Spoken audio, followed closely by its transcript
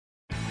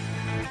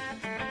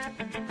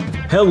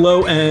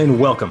Hello and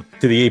welcome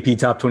to the AP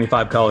Top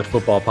 25 College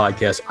Football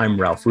Podcast. I'm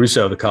Ralph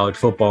Russo, the college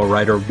football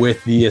writer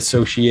with the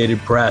Associated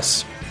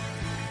Press.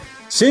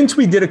 Since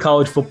we did a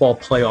college football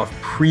playoff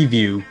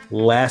preview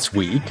last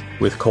week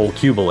with Cole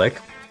Cubelic,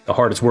 the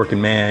hardest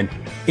working man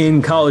in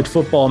college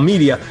football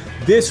media,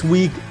 this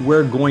week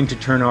we're going to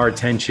turn our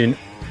attention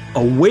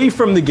away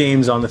from the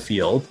games on the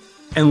field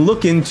and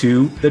look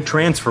into the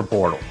transfer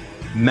portal.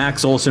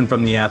 Max Olson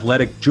from The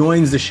Athletic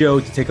joins the show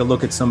to take a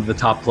look at some of the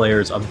top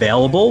players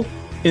available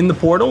in the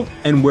portal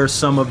and where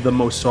some of the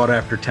most sought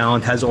after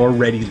talent has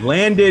already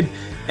landed.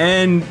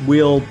 And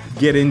we'll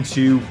get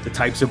into the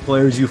types of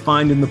players you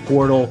find in the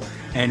portal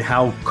and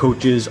how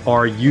coaches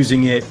are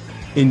using it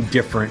in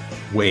different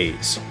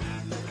ways.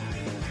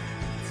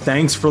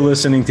 Thanks for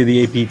listening to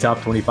the AP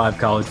Top 25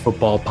 College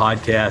Football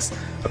Podcast.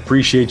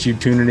 Appreciate you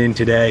tuning in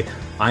today.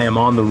 I am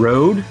on the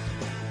road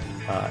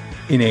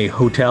in a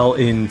hotel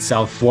in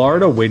South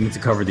Florida waiting to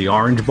cover the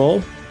Orange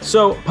Bowl.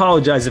 So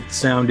apologize if the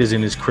sound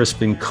isn't as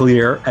crisp and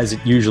clear as it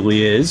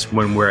usually is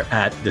when we're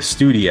at the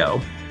studio.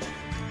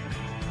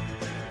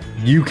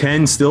 You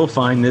can still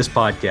find this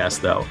podcast,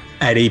 though,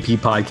 at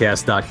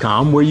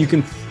appodcast.com, where you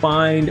can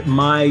find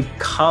my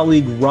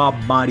colleague Rob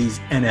Maaddi's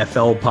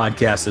NFL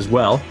podcast as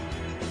well.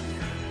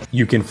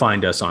 You can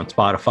find us on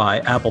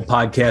Spotify, Apple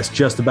Podcasts,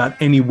 just about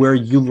anywhere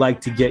you like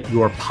to get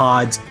your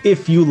pods.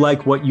 If you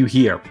like what you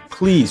hear,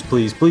 please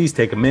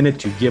take a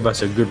minute to give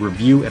us a good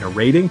review and a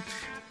rating.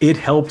 It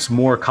helps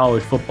more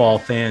college football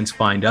fans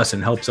find us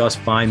and helps us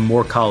find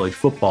more college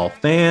football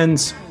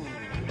fans.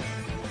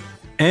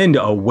 And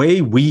away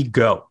we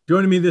go.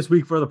 Joining me this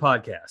week for the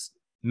podcast,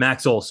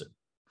 Max Olson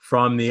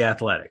from The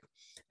Athletic.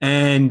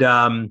 And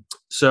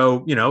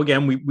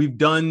again, we've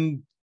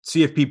done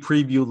CFP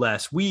preview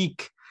last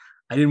week.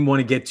 I didn't want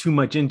to get too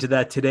much into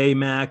that today,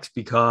 Max,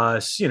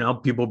 because,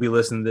 people will be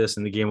listening to this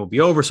and the game will be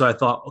over. So I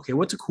thought, okay,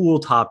 what's a cool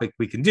topic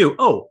we can do?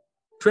 Oh,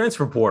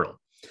 transfer portal.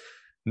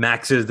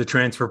 Max is the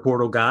transfer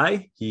portal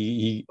guy.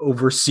 He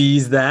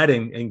oversees that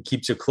and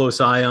keeps a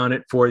close eye on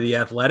it for The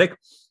Athletic.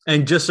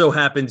 And just so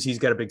happens he's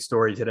got a big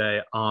story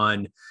today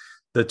on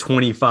the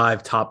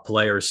 25 top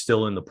players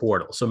still in the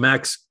portal. So,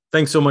 Max,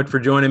 thanks so much for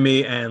joining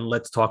me, and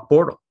let's talk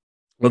portal.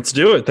 Let's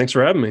do it. Thanks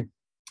for having me.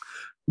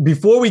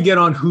 Before we get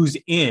on who's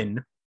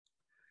in,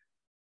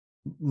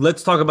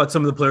 let's talk about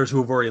some of the players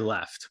who have already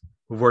left,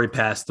 who've already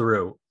passed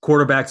through.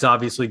 Quarterbacks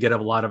obviously get a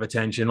lot of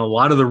attention. A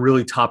lot of the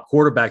really top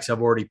quarterbacks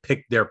have already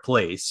picked their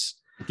place.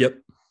 Yep.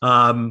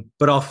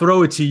 But I'll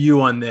throw it to you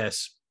on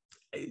this.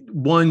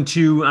 One,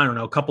 two, I don't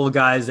know, a couple of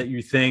guys that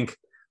you think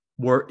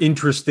were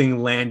interesting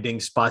landing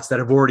spots that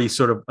have already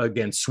sort of,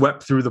 again,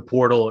 swept through the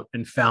portal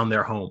and found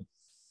their home.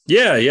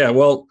 Yeah.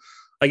 Well,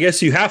 I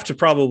guess you have to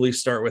probably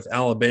start with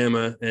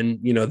Alabama, and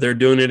they're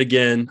doing it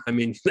again. I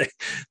mean,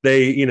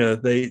 they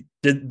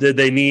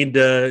need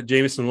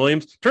Jameson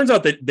Williams. Turns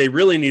out that they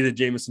really needed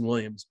Jameson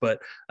Williams, but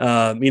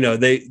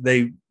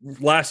they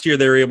last year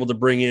they were able to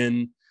bring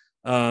in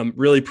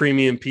really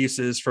premium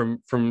pieces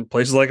from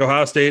places like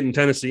Ohio State and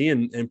Tennessee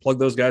and plug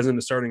those guys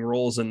into starting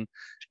roles and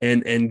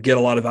get a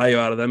lot of value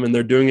out of them. And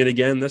they're doing it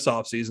again this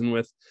offseason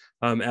with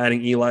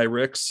adding Eli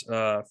Ricks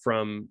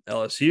from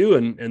LSU.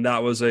 And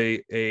that was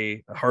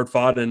a hard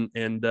fought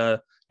and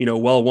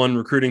well-won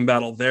recruiting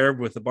battle there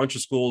with a bunch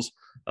of schools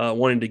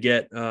wanting to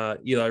get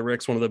Eli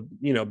Ricks, one of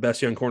the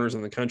best young corners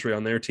in the country,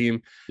 on their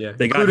team. Yeah,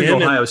 they got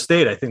him. Ohio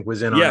State, I think,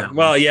 was in on that.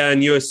 Well, yeah,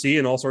 and USC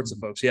and all sorts of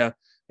folks. Yeah,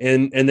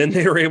 and then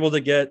they were able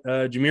to get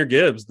Jahmyr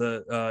Gibbs,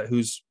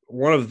 who's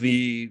one of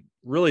the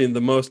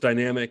most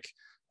dynamic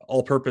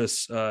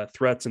all-purpose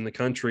threats in the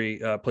country.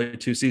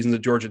 Played 2 seasons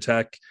at Georgia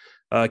Tech.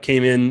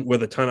 Came in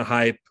with a ton of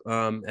hype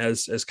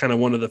as kind of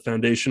one of the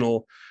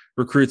foundational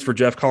recruits for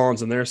Jeff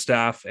Collins and their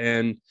staff,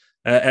 and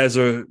as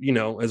a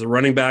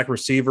running back,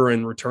 receiver,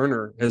 and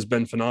returner has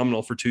been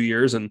phenomenal for 2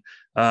 years. And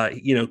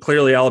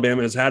clearly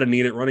Alabama has had a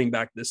need at running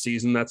back this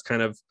season. That's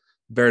kind of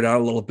bared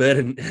out a little bit,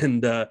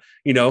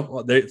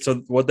 so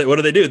what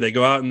do? They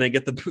go out and they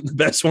get the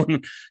best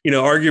one,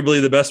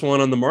 arguably the best one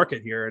on the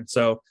market here, and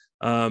so.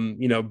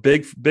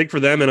 Big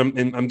for them.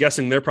 And I'm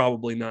guessing they're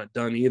probably not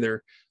done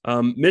either.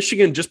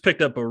 Michigan just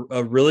picked up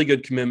a really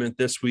good commitment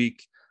this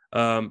week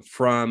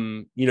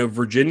from,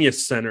 Virginia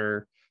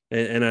center.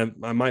 And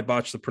I might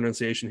botch the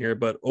pronunciation here,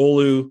 but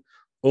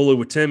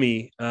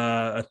Oluwatimi,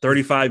 a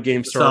 35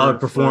 game starter. Solid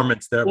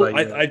performance there.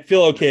 I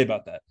feel okay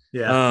about that.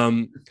 Yeah.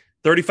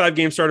 35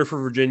 game starter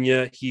for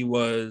Virginia. He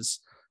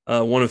was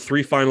one of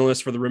 3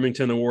 finalists for the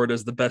Remington Award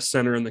as the best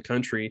center in the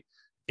country.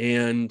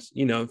 And,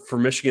 for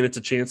Michigan, it's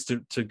a chance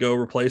to go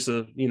replace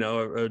a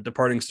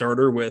departing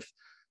starter with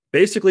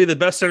basically the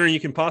best center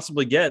you can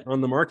possibly get on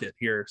the market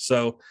here.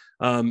 So,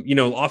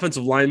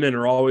 offensive linemen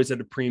are always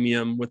at a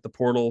premium with the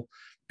portal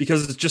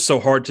because it's just so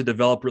hard to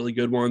develop really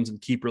good ones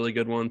and keep really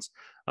good ones.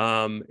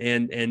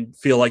 And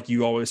feel like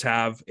you always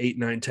have 8,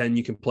 9, 10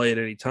 you can play at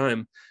any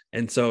time.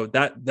 And so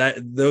that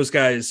those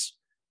guys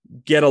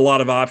get a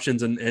lot of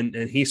options, and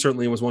he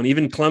certainly was one.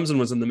 Even Clemson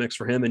was in the mix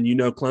for him, and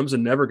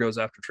Clemson never goes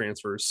after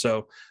transfers.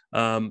 So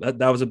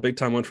that was a big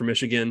time one for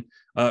Michigan.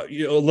 A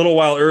little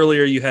while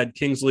earlier, you had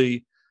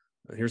Kingsley.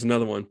 Here's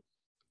another one.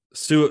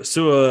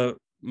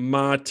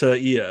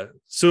 Suamataia.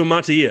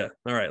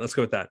 All right, let's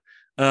go with that.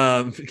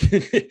 A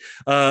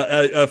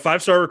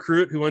 5-star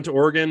recruit who went to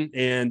Oregon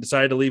and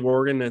decided to leave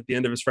Oregon at the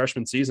end of his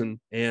freshman season,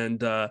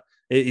 and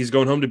he's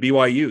going home to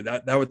BYU.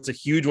 That was a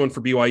huge one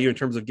for BYU in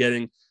terms of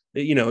getting,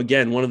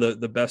 again, one of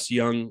the best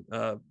young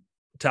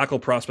tackle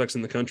prospects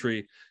in the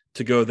country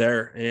to go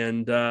there.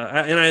 And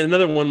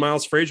another one,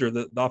 Miles Frazier,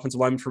 the offensive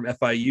lineman from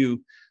FIU,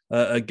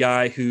 a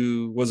guy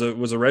who was a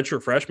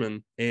redshirt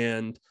freshman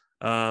and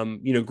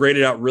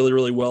graded out really,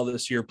 really well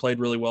this year, played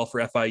really well for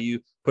FIU,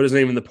 put his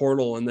name in the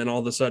portal. And then all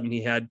of a sudden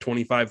he had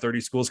 25,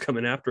 30 schools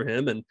coming after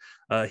him. And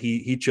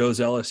he chose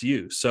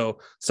LSU. So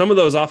some of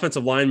those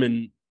offensive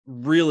linemen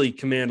really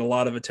command a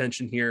lot of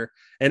attention here.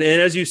 And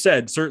as you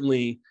said,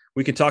 certainly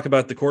we can talk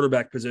about the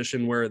quarterback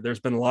position where there's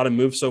been a lot of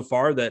moves so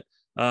far that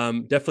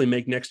definitely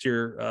make next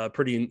year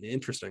pretty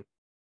interesting.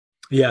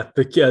 Yeah.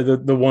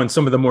 The one,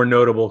 some of the more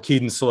notable,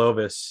 Keaton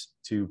Slovis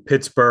to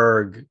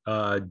Pittsburgh,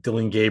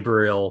 Dylan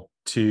Gabriel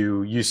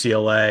to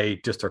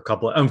UCLA, just a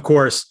couple of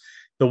course,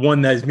 the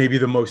one that is maybe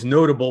the most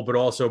notable, but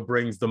also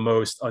brings the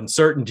most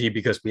uncertainty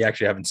because we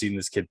actually haven't seen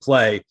this kid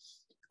play,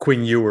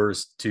 Quinn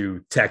Ewers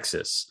to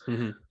Texas.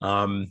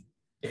 Mm-hmm.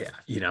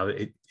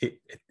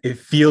 It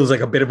feels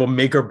like a bit of a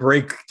make or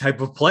break type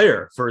of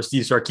player for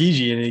Steve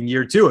Sarkisian in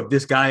year 2. If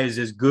this guy is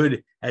as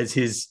good as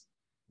his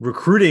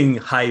recruiting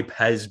hype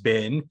has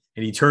been,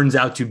 and he turns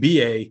out to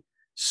be a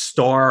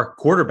star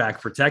quarterback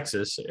for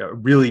Texas, a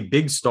really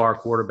big star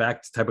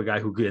quarterback, the type of guy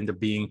who could end up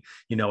being,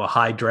 a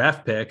high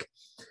draft pick,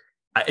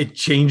 it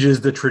changes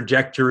the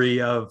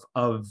trajectory of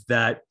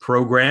that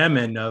program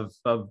and of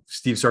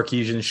Steve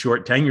Sarkisian's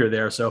short tenure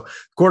there. So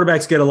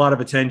quarterbacks get a lot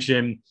of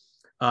attention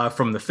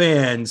from the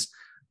fans.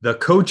 The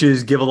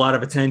coaches give a lot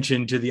of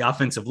attention to the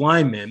offensive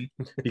linemen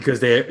because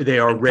they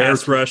are rare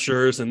pass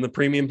rushers and the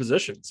premium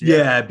positions.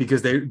 Yeah,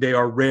 because they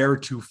are rare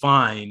to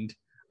find.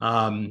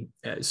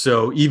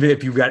 So even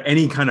if you've got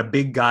any kind of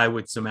big guy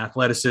with some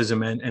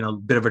athleticism and a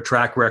bit of a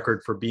track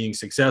record for being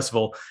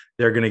successful,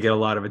 they're going to get a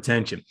lot of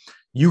attention.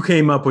 You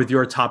came up with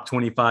your top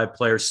 25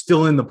 players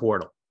still in the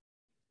portal.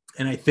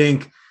 And I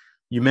think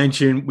we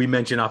mentioned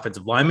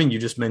offensive linemen. You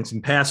just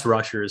mentioned pass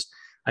rushers.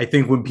 I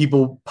think when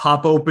people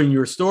pop open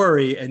your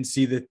story and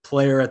see the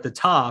player at the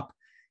top,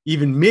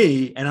 even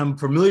me, and I'm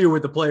familiar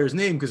with the player's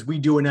name because we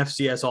do an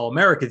FCS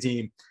All-America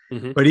team,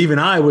 mm-hmm. but even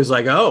I was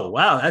like, oh,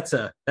 wow, that's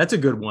a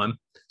good one.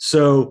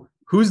 So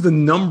who's the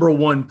number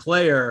one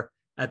player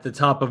at the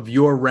top of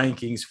your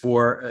rankings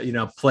for,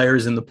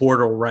 players in the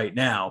portal right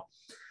now?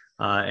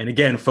 And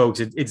again, folks,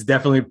 it's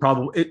definitely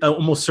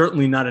almost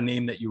certainly not a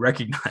name that you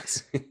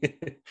recognize.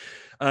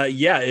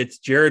 It's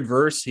Jared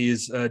Verse.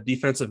 He's a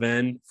defensive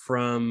end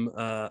from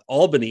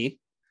Albany.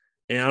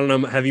 And I don't know,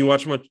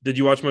 did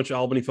you watch much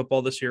Albany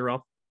football this year,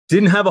 Ralph?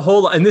 Didn't have a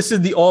whole lot. And this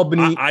is the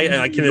Albany.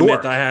 I can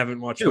admit I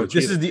haven't watched much.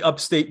 This is the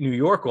upstate New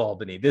York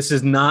Albany. This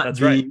is not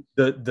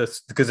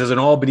because there's an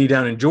Albany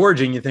down in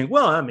Georgia, and you think,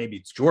 well, maybe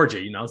it's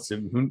Georgia, so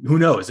who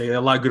knows? They got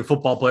a lot of good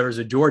football players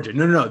at Georgia.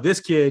 No. This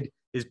kid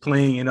is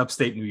playing in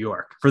upstate New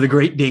York for the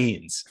Great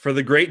Danes.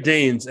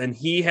 And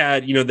he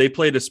had, they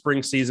played a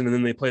spring season and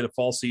then they played a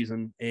fall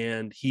season,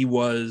 and he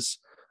was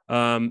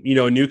a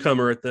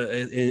newcomer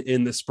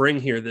in the spring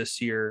here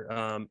this year,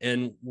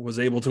 and was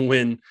able to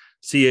win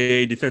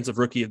CAA Defensive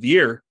Rookie of the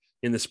Year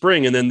in the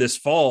spring. And then this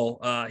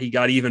fall, he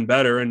got even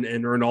better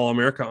and earned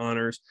All-America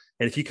honors.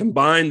 And if you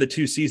combine the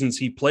 2 seasons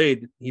he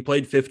played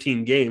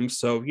 15 games.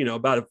 So,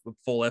 about a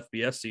full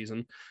FBS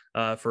season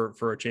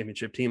for a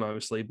championship team,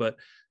 obviously. But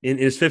in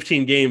his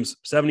 15 games,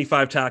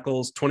 75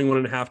 tackles, 21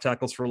 and a half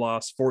tackles for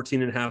loss,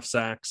 14 and a half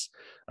sacks,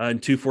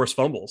 and 2 forced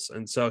fumbles.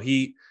 And so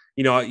he,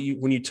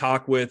 when you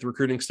talk with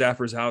recruiting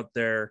staffers out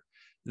there,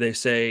 they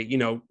say,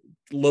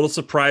 little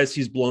surprised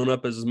he's blown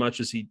up as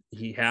much as he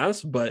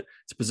has, but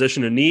it's a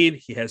position of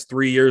need. He has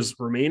 3 years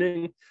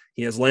remaining.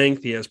 He has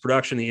length, he has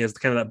production, he has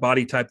kind of that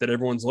body type that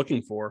everyone's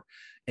looking for.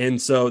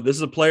 And so this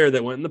is a player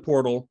that went in the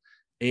portal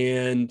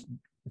and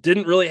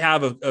didn't really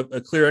have a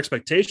clear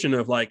expectation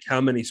of like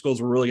how many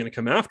schools were really going to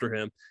come after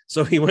him.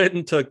 So he went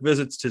and took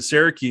visits to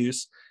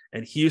Syracuse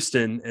and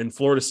Houston and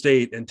Florida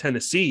State and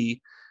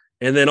Tennessee.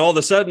 And then all of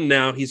a sudden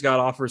now he's got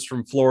offers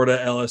from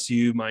Florida,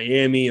 LSU,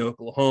 Miami,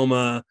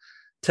 Oklahoma,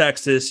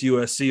 Texas,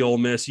 USC, Ole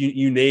Miss,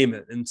 you name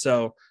it. And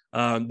so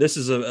this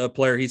is a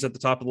player, he's at the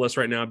top of the list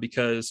right now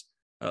because,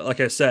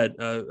 like I said,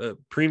 a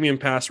premium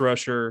pass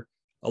rusher,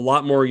 a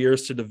lot more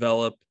years to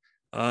develop,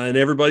 and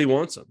everybody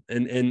wants him.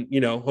 And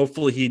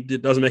hopefully he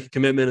doesn't make a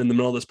commitment in the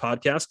middle of this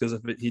podcast, because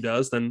if he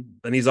does, then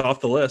he's off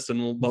the list and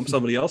we'll bump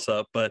somebody else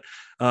up. But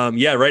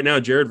right now,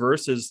 Jared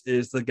Verse is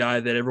the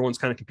guy that everyone's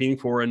kind of competing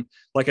for. And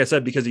like I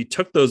said, because he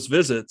took those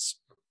visits,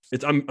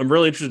 I'm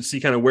really interested to see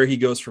kind of where he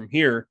goes from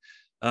here.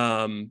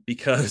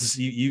 Because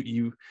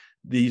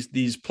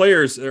these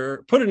players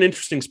are put in an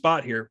interesting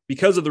spot here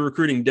because of the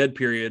recruiting dead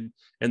period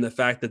and the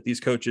fact that these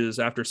coaches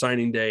after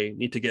signing day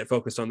need to get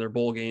focused on their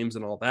bowl games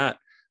and all that.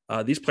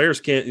 These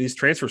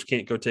transfers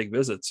can't go take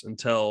visits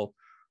until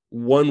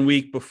 1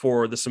 week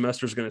before the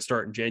semester is going to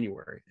start in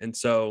January. And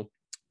so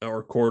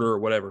or quarter or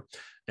whatever.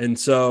 And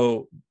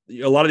so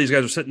a lot of these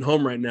guys are sitting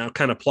home right now,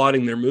 kind of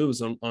plotting their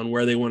moves on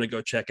where they want to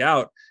go check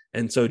out.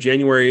 And so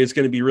January is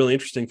going to be really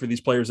interesting for these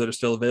players that are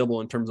still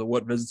available in terms of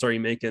what visits are you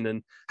making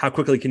and how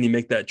quickly can you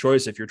make that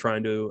choice if you're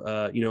trying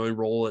to,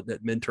 enroll at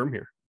midterm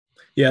here.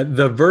 Yeah,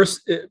 the verse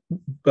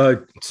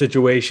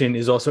situation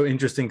is also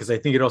interesting because I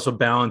think it also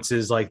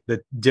balances like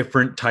the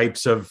different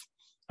types of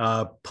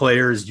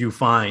players you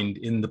find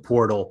in the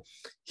portal.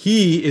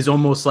 He is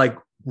almost like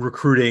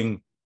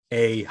recruiting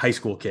a high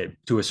school kid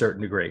to a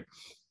certain degree,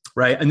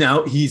 right? And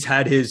now he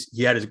had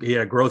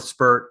a growth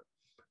spurt.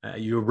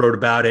 You wrote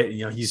about it.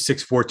 He's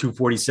 6'4",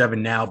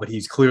 247 now, but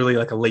he's clearly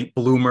like a late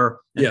bloomer.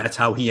 And that's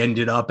how he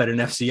ended up at an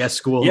FCS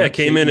school. Yeah,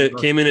 came in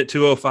at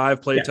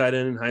 205, played tight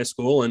end in high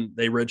school, and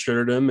they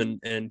redshirted him,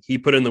 and he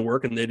put in the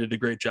work, and they did a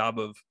great job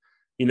of,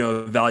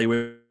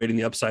 evaluating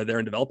the upside there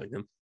and developing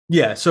him.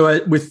 Yeah.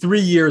 So with 3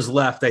 years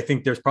left, I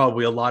think there's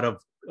probably a lot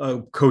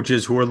of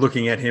coaches who are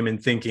looking at him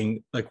and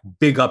thinking like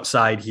big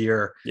upside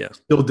here. Yeah.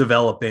 Still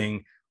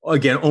developing.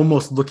 Again,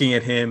 almost looking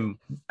at him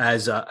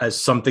as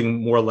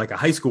something more like a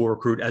high school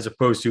recruit, as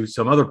opposed to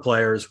some other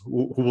players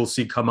who we'll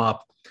see come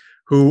up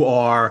who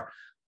are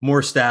more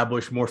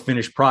established, more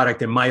finished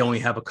product and might only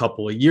have a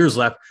couple of years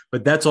left.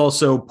 But that's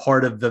also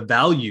part of the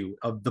value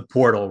of the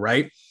portal,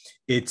 right?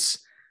 It's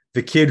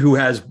the kid who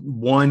has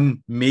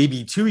 1,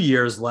 maybe 2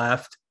 years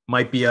left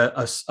might be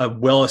a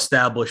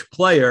well-established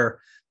player,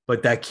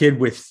 but that kid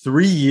with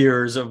 3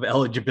 years of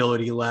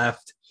eligibility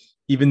left,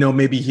 even though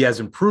maybe he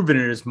hasn't proven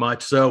it as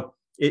much. So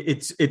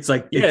it's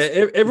like,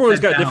 everyone's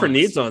got different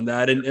needs on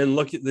that. And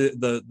look at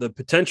the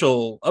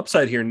potential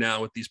upside here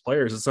now with these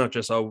players. It's not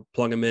just,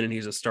 plug him in and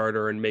he's a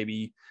starter. And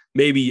maybe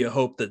you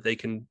hope that they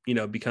can,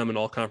 become an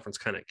all conference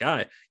kind of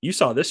guy. You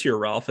saw this year,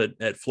 Ralph,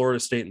 at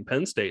Florida State and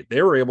Penn State,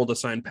 they were able to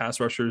sign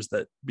pass rushers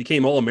that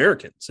became all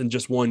Americans in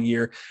just 1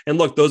 year. And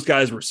look, those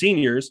guys were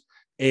seniors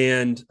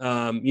and,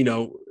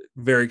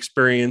 very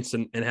experienced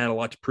and had a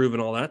lot to prove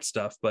and all that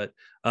stuff. But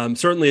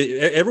certainly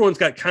everyone's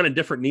got kind of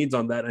different needs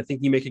on that. I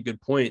think you make a good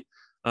point.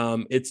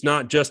 It's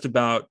not just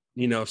about,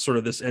 sort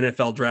of this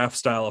NFL draft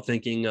style of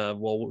thinking of,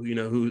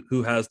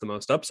 who has the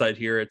most upside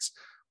here. It's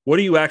what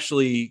do you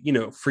actually,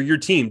 for your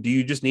team, do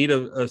you just need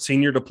a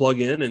senior to plug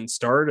in and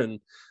start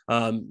and,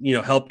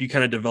 help you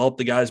kind of develop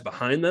the guys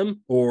behind them?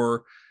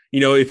 Or,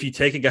 if you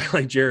take a guy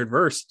like Jared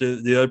Verse,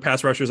 the other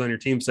pass rushers on your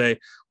team say,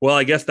 well,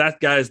 I guess that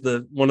guy's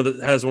has one of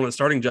the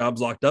starting jobs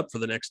locked up for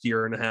the next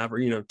year and a half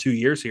or, 2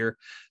 years here.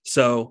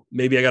 So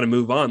maybe I got to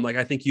move on. Like,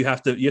 I think you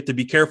have to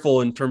be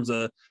careful in terms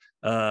of,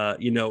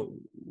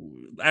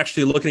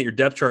 actually looking at your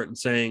depth chart and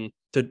saying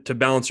to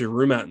balance your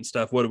room out and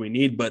stuff, what do we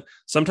need? But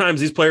sometimes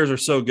these players are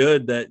so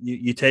good that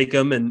you take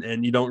them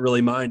and you don't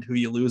really mind who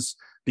you lose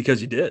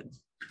because you did.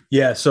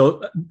 Yeah.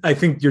 So I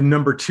think your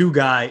number 2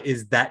 guy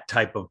is that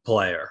type of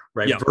player,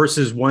 right? Yeah.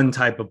 Versus one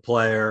type of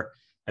player.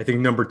 I think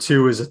number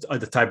 2 is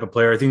the type of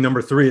player. I think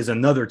number 3 is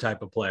another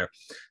type of player.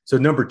 So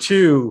number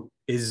 2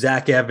 is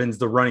Zach Evans,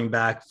 the running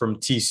back from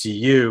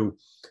TCU,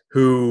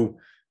 who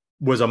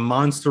was a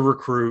monster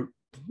recruit,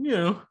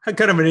 had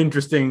kind of an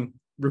interesting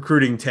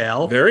recruiting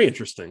tale. Very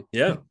interesting.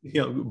 Yeah.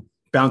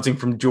 Bouncing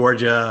from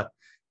Georgia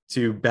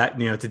to back,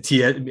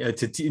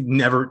 to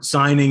never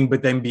signing,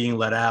 but then being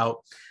let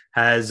out.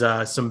 Has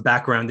some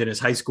background in his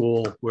high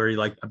school where he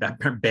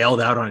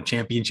bailed out on a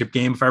championship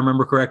game, if I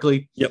remember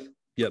correctly. Yep.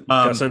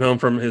 Got sent home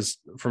from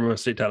a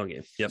state title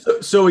game. Yep.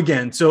 So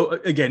again,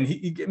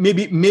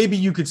 maybe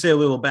you could say a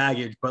little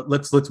baggage, but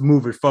let's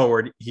move it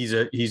forward. He's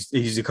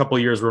a couple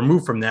of years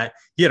removed from that.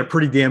 He had a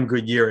pretty damn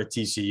good year at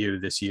TCU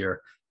this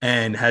year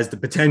and has the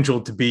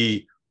potential to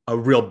be a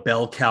real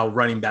bell cow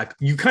running back.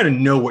 You kind of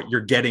know what you're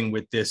getting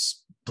with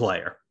this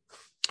player.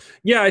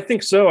 Yeah, I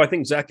think so. I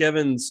think Zach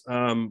Evans,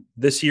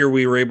 this year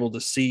we were able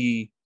to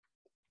see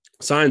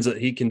signs that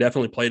he can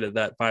definitely play to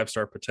that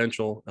 5-star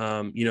potential.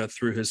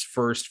 Through his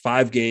first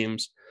 5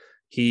 games,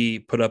 he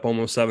put up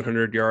almost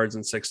 700 yards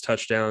and 6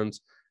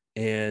 touchdowns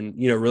and,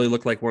 really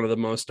looked like one of the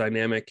most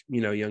dynamic,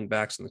 young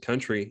backs in the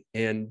country.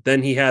 And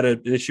then he had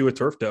an issue with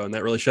turf toe and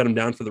that really shut him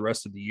down for the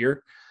rest of the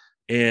year.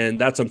 And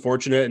that's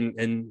unfortunate.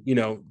 And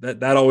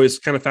that always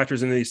kind of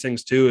factors into these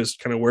things too, is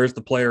kind of where's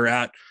the player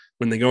at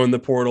when they go in the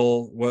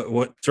portal,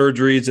 what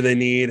surgeries do they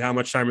need? How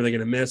much time are they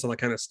going to miss? All that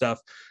kind of stuff.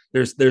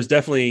 There's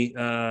definitely,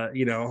 a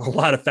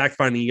lot of fact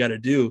finding you got to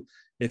do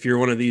if you're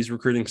one of these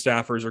recruiting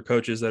staffers or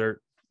coaches that are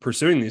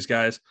pursuing these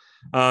guys.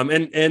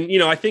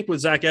 I think with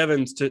Zach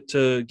Evans,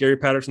 to Gary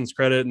Patterson's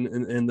credit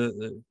and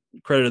the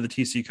credit of the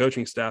TC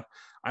coaching staff,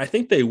 I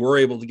think they were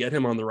able to get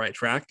him on the right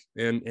track.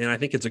 And I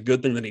think it's a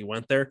good thing that he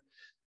went there.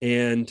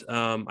 And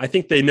I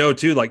think they know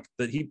too, like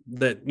the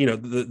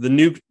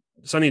new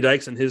Sonny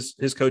Dykes and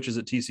his coaches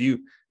at TCU,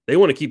 they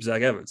want to keep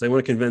Zach Evans. They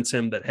want to convince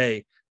him that,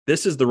 hey,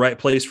 this is the right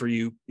place for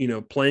you,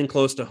 playing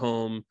close to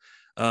home.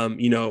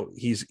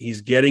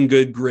 He's getting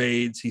good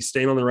grades. He's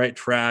staying on the right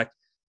track.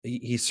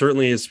 He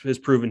certainly has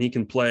proven he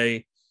can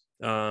play,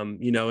 at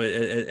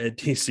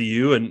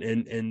TCU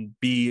and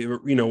be,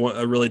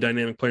 a really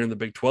dynamic player in the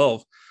Big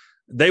 12.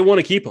 They want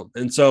to keep him.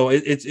 And so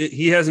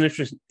he has an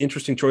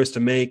interesting choice to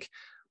make.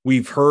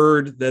 We've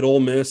heard that Ole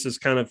Miss is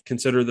kind of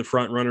considered the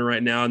front runner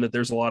right now, and that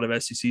there's a lot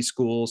of SEC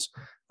schools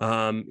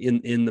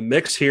in the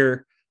mix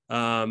here.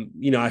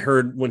 I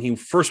heard when he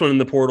first went in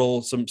the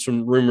portal,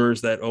 some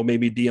rumors that,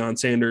 maybe Deion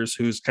Sanders,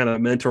 who's kind of a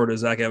mentor to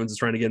Zach Evans, is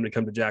trying to get him to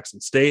come to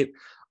Jackson State.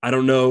 I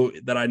don't know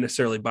that I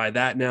necessarily buy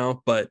that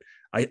now, but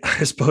I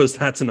suppose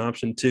that's an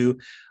option too.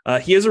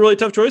 He has a really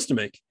tough choice to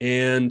make.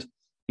 And,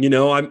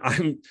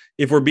 I'm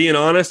if we're being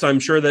honest, I'm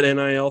sure that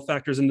NIL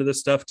factors into this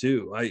stuff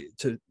too. I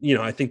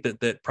think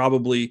that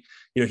probably,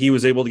 he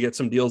was able to get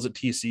some deals at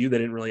TCU. They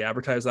didn't really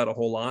advertise that a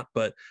whole lot,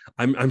 but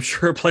I'm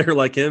sure a player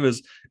like him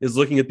is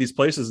looking at these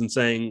places and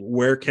saying,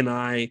 where can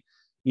I,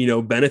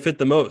 benefit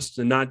the most,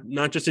 and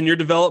not just in your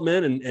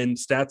development and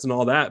stats and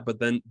all that, but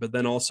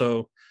then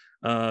also,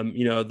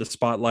 the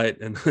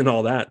spotlight and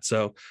all that.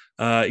 So,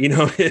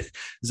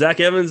 Zach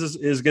Evans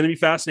is going to be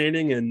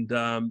fascinating. And,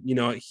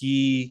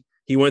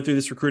 he went through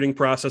this recruiting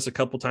process a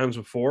couple times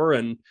before,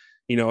 and,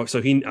 so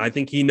I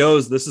think he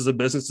knows this is a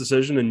business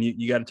decision, and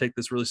you got to take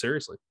this really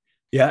seriously.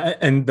 Yeah.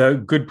 And the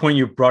good point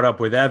you brought up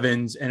with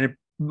Evans, and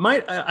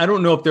I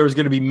don't know if there was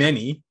going to be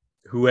many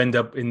who end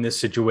up in this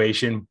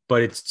situation,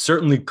 but it's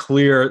certainly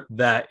clear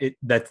that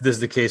this is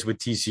the case with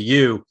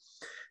TCU.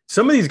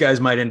 Some of these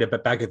guys might end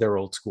up back at their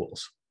old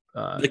schools.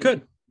 They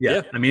could.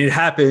 Yeah. I mean, it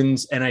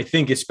happens. And I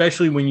think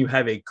especially when you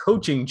have a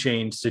coaching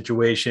change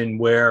situation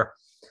where,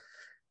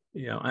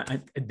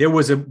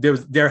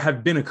 there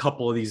have been a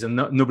couple of these, and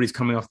nobody's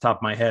coming off the top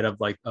of my head of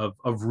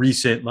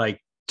recent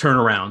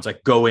turnarounds,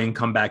 like go in,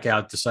 come back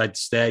out, decide to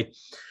stay.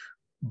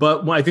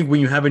 But I think when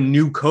you have a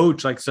new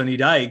coach like Sonny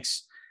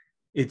Dykes,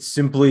 it's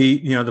simply,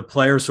 the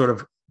player sort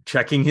of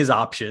checking his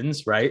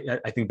options, right?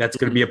 I think that's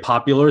going to be a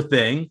popular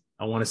thing.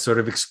 I want to sort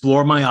of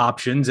explore my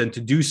options, and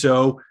to do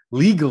so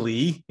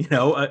legally, with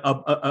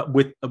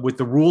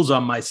the rules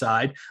on my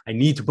side. I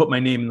need to put my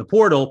name in the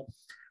portal.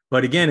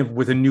 But again,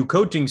 with a new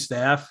coaching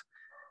staff,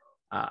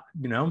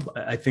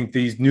 I think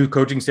these new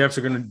coaching staffs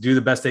are going to do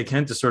the best they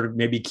can to sort of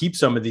maybe keep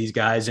some of these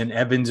guys. And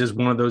Evans is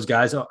one of those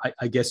guys.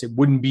 I guess it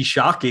wouldn't be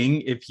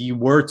shocking if he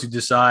were to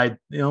decide,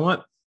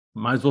 what,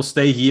 might as well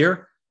stay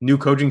here. New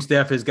coaching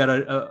staff has got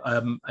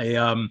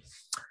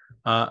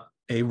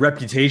a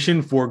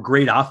reputation for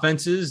great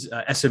offenses.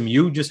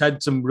 SMU just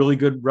had some really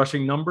good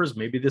rushing numbers.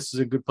 Maybe this is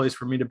a good place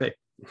for me to be.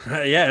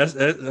 Yeah.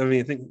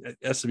 I think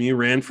SMU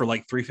ran for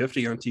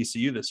 350 on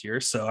TCU this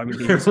year. So,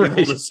 he was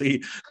able to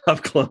see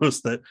up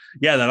close that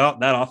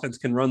offense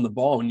can run the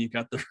ball when you've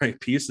got the right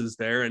pieces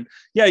there. And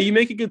yeah, you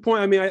make a good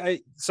point.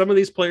 Some of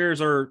these players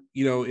are,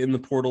 in the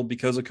portal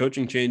because of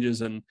coaching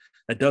changes, and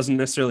that doesn't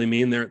necessarily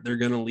mean they're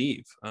going to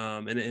leave.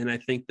 And I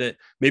think that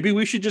maybe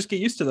we should just get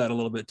used to that a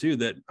little bit too,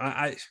 that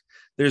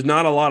there's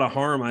not a lot of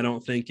harm, I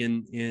don't think,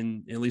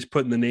 in at least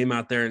putting the name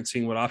out there and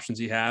seeing what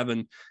options you have.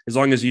 And as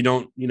long as you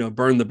don't,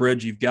 burn the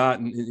bridge you've got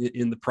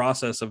in the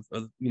process of,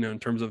 in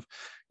terms of,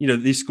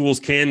 these schools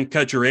can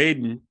cut your aid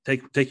and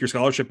take your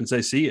scholarship and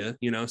say, see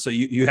ya, so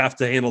you have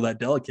to handle that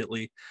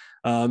delicately.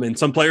 And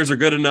some players are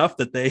good enough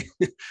that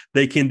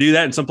they can do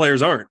that, and some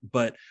players aren't.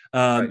 But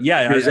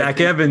Zach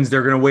Evans,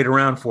 they're going to wait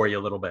around for you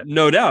a little bit.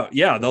 No doubt.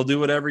 Yeah, they'll do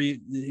whatever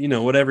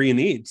whatever you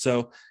need.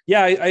 So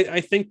yeah, I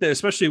think that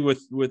especially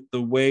with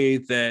the way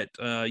that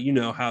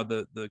how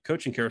the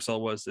coaching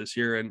carousel was this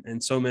year,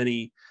 and so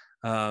many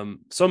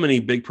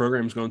big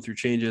programs going through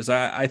changes,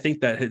 I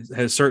think that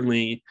has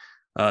certainly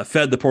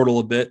fed the portal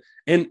a bit.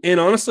 And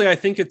honestly, I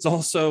think it's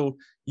also,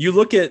 you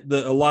look at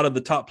a lot of the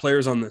top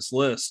players on this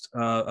list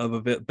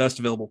of best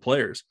available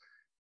players,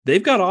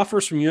 they've got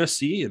offers from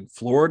USC and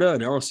Florida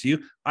and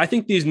LSU. I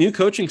think these new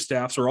coaching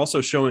staffs are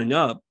also showing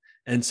up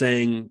and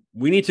saying,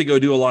 we need to go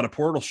do a lot of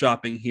portal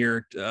shopping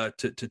here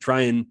to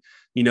try and,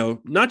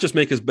 not just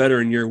make us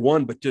better in year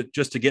one, but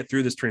just to get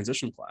through this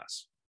transition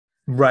class.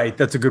 Right.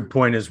 That's a good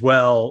point as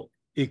well.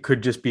 It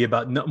could just be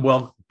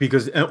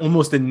because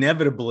almost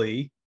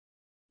inevitably,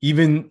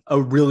 even a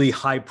really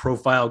high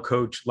profile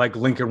coach like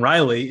Lincoln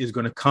Riley is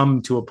going to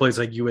come to a place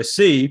like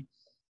USC,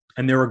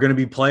 and there are going to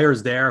be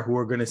players there who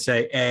are going to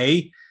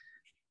say,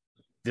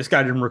 this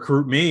guy didn't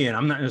recruit me, and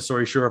I'm not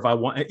necessarily sure if I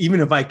want,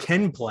 even if I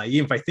can play,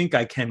 even if I think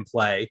I can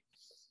play,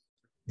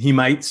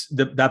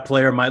 that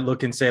player might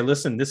look and say,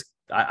 listen,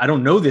 I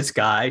don't know this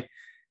guy,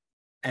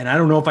 and I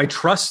don't know if I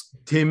trust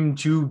him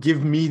to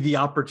give me the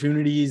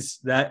opportunities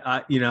that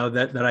I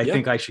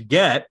think I should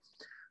get.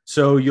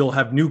 So you'll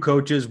have new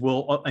coaches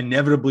will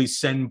inevitably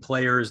send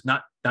players,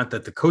 not that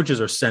the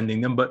coaches are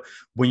sending them, but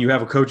when you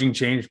have a coaching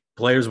change,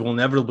 players will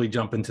inevitably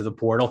jump into the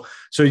portal.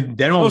 So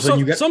then all of a sudden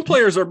you get some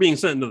players are being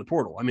sent into the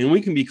portal. We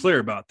can be clear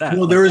about that.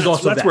 Well, there is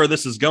also that's where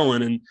this is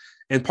going.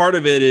 And part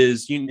of it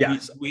is,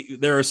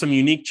 there are some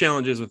unique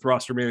challenges with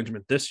roster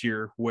management this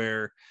year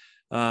where,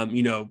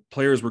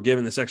 players were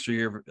given this extra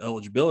year of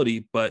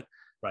eligibility, but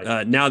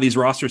right. Now these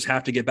rosters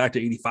have to get back to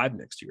 85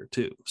 next year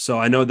too. So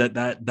I know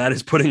that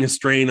is putting a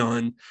strain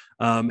on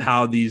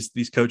how these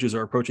coaches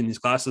are approaching these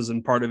classes.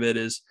 And part of it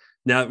is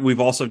now we've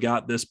also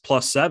got this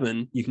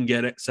 +7. You can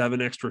get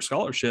 7 extra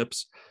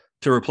scholarships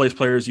to replace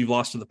players you've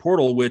lost to the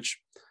portal, which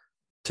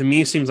to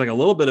me seems like a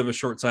little bit of a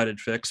short-sighted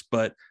fix,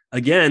 but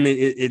again,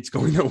 it's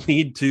going to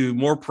lead to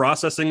more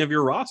processing of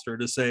your roster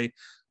to say,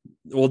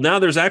 well, now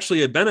there's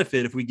actually a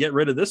benefit. If we get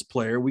rid of this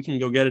player, we can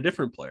go get a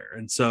different player.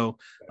 And so,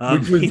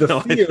 which was the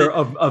fear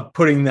of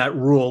putting that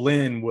rule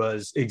in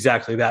was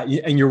exactly that.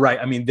 And you're right.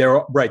 I mean, there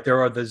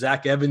are the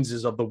Zach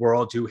Evanses of the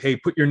world who, hey,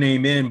 put your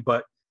name in,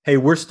 but hey,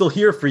 we're still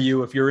here for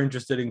you if you're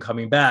interested in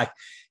coming back.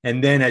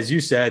 And then, as you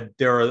said,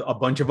 there are a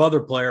bunch of other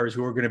players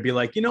who are going to be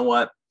like, you know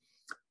what,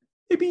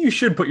 maybe you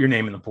should put your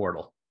name in the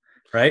portal.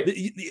 Right.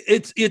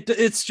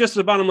 It's just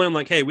the bottom line.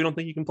 Like, hey, we don't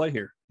think you can play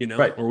here,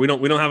 right. Or we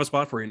don't have a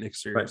spot for you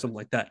next year, right, or something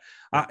like that.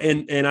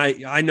 And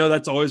I know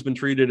that's always been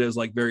treated as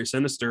like very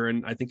sinister.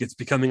 And I think it's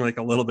becoming like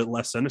a little bit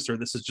less sinister.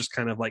 This is just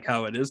kind of like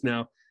how it is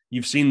now.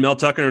 You've seen Mel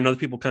Tucker and other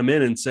people come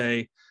in and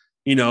say,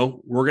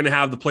 we're going to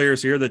have the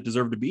players here that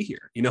deserve to be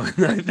here, and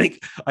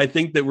I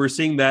think that we're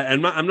seeing that.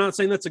 And I'm not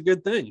saying that's a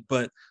good thing,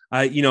 but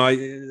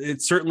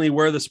it's certainly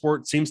where the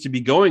sport seems to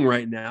be going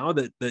right now,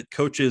 that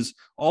coaches,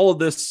 all of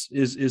this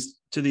is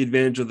to the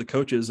advantage of the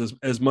coaches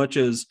as much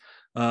as,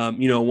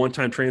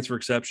 one-time transfer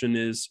exception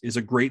is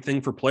a great thing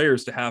for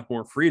players to have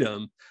more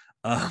freedom.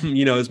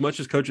 As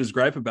much as coaches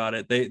gripe about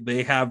it,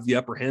 they have the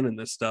upper hand in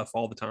this stuff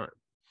all the time.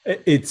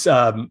 It's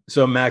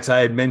so Max,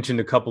 I had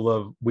mentioned a couple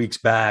of weeks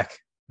back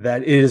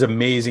that it is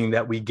amazing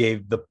that we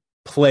gave the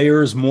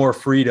players more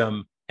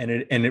freedom and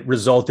it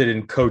resulted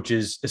in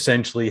coaches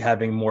essentially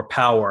having more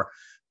power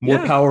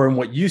in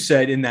what you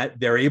said, in that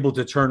they're able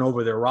to turn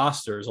over their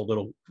rosters a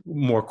little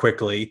more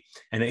quickly.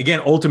 And again,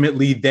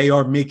 ultimately they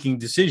are making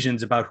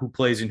decisions about who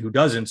plays and who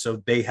doesn't.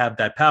 So they have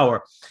that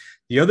power.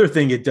 The other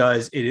thing it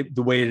does,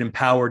 the way it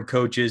empowered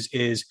coaches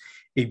is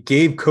it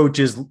gave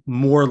coaches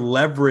more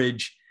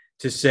leverage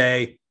to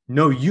say,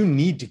 no, you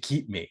need to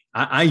keep me.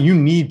 You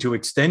need to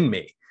extend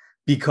me.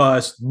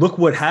 Because look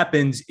what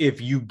happens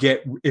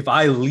if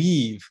I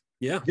leave,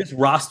 this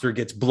roster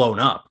gets blown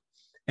up,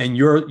 and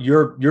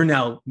you're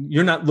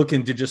not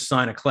looking to just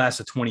sign a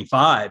class of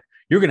 25.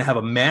 You're going to have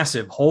a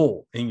massive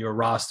hole in your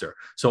roster.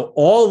 So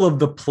all of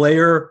the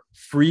player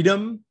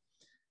freedom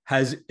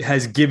has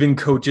given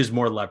coaches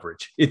more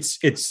leverage.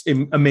 It's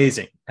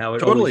amazing how it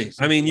totally.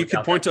 I mean, you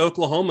could point to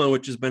Oklahoma,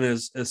 which has been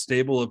as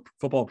stable a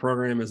football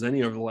program as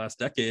any over the last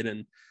decade,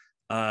 and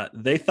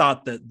they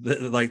thought that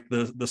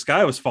the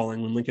sky was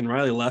falling when Lincoln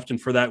Riley left.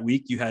 And for that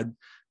week, you had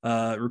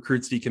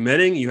recruits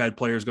decommitting. You had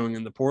players going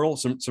in the portal,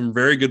 some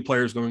very good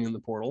players going in the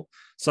portal,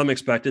 some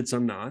expected,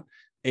 some not.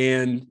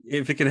 And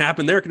if it can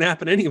happen there, it can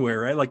happen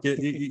anywhere, right? Like,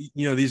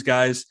 these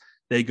guys,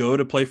 they go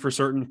to play for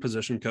certain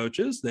position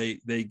coaches.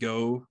 They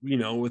go,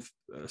 with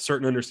a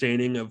certain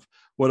understanding of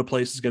what a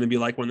place is going to be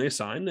like when they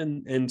sign.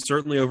 And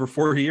certainly over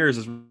 4 years,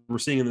 as we're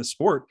seeing in this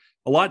sport,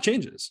 a lot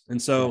changes. And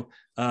so,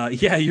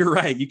 you're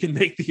right. You can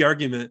make the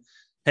argument,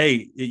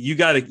 hey, you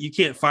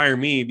can't fire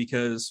me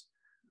because,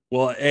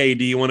 well, A,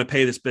 do you want to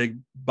pay this big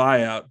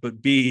buyout?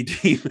 But B,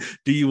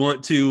 do you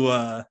want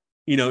to,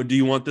 do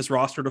you want this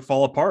roster to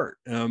fall apart?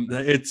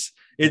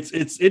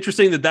 It's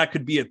interesting that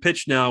could be a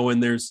pitch now when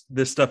this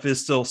stuff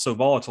is still so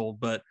volatile,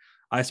 but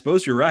I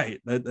suppose you're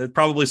right. That's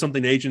probably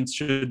something agents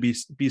should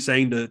be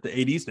saying to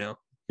the ADs now.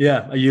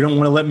 Yeah, you don't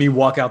want to let me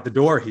walk out the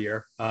door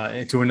here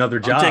into another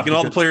job. I'm taking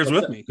all the players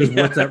with me. Because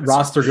what's that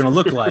roster going to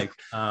look like?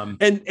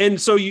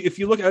 And so if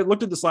you look, I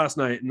looked at this last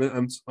night,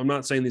 and I'm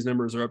not saying these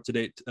numbers are up to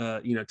date,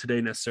 today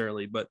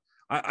necessarily, but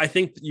I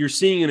think you're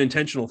seeing an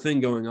intentional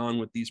thing going on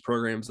with these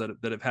programs that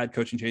have had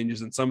coaching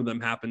changes, and some of them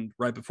happened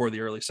right before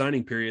the early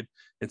signing period,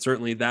 and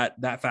certainly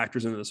that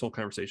factors into this whole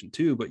conversation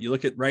too. But you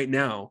look at right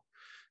now,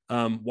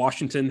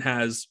 Washington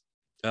has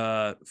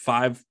 5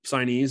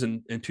 signees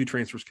and 2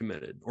 transfers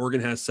committed.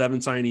 Oregon has 7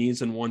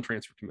 signees and 1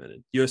 transfer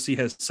committed. USC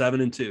has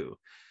 7 and 2.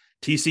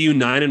 TCU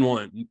 9 and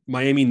 1.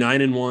 Miami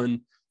 9 and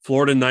 1.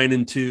 Florida 9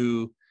 and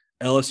 2.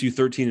 LSU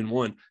 13 and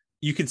 1.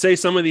 You could say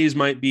some of these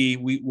might be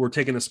we're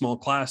taking a small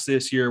class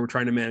this year. We're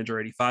trying to manage our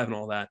 85 and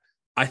all that.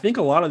 I think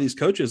a lot of these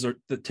coaches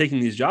that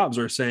taking these jobs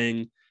are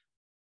saying,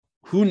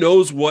 who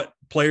knows what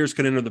players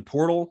could enter the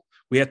portal.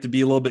 We have to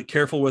be a little bit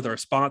careful with our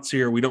spots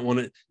here. We don't want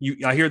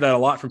to, I hear that a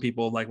lot from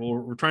people, like, well,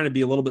 we're trying to be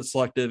a little bit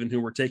selective in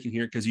who we're taking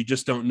here, because you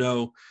just don't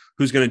know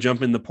who's going to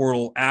jump in the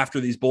portal after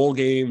these bowl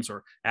games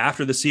or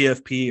after the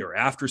CFP or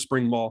after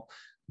spring ball.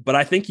 But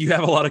I think you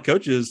have a lot of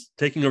coaches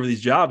taking over these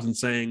jobs and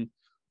saying,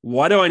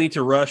 why do I need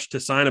to rush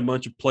to sign a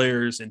bunch of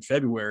players in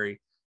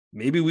February?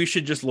 Maybe we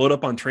should just load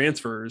up on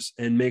transfers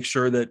and make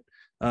sure that,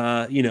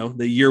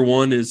 the year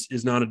one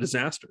is not a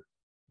disaster.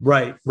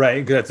 Right.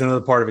 That's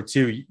another part of it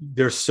too.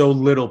 There's so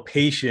little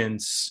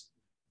patience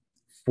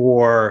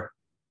for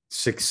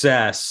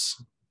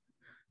success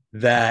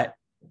that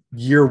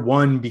year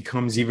one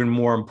becomes even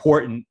more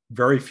important.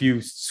 Very few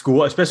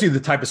schools, especially the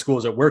type of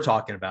schools that we're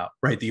talking about,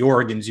 right? The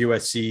Oregons,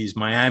 USCs,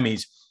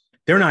 Miamis,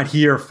 they're not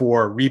here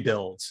for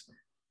rebuilds.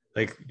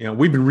 Like,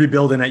 we've been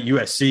rebuilding at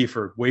USC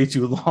for way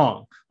too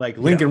long. Like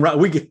Lincoln,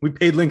 we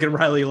paid Lincoln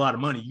Riley a lot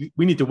of money.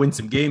 We need to win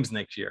some games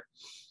next year.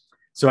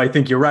 So I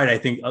think you're right. I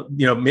think,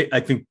 I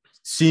think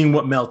seeing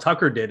what Mel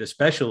Tucker did,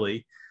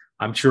 especially,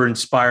 I'm sure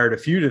inspired a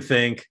few to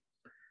think,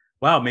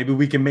 wow, maybe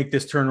we can make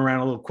this turn around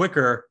a little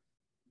quicker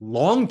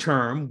Long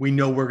term, we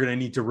know we're going to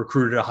need to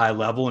recruit at a high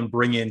level and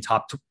bring in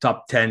top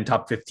 10,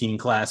 top 15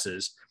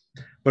 classes.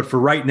 But for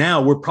right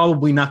now, we're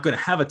probably not going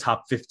to have a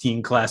top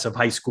 15 class of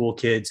high school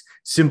kids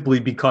simply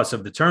because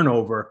of the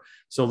turnover.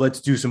 So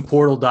let's do some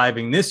portal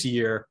diving this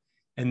year,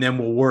 and then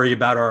we'll worry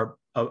about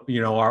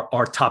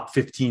our top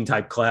 15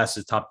 type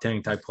classes, top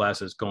 10 type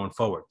classes going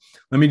forward.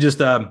 Let me just,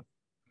 we're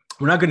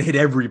not going to hit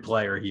every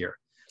player here.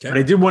 Okay. But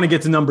I did want to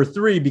get to number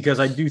 3 because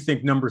I do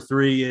think number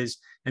 3 is,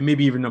 and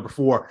maybe even number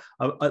 4,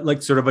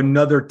 like sort of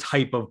another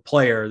type of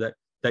player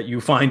that you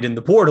find in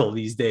the portal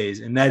these days.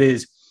 And that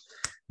is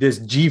this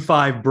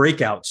G5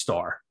 breakout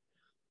star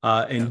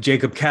and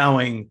Jacob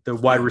Cowing, the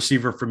wide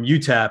receiver from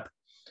UTEP,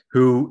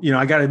 who,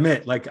 I got to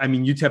admit,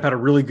 UTEP had a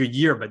really good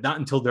year, but not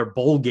until their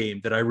bowl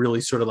game did I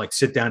really sort of like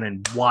sit down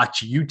and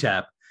watch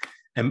UTEP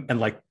and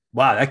like,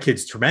 wow, that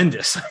kid's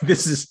tremendous.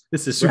 This is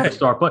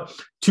superstar, but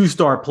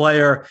 2-star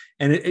player.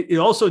 And it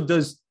also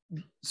does.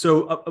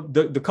 So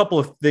the couple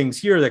of things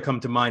here that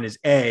come to mind is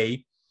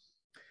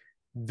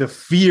the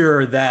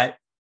fear that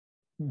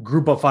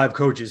group of 5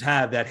 coaches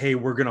have that, hey,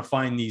 we're going to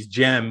find these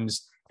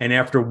gems, and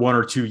after 1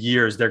 or 2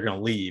 years, they're going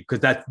to leave,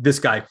 because this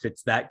guy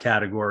fits that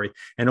category.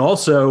 And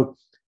also,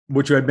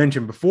 what you had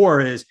mentioned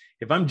before is,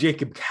 if I'm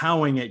Jacob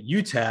Cowing at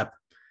UTEP,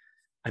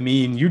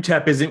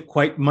 UTEP isn't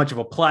quite much of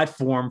a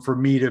platform for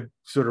me to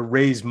sort of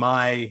raise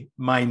my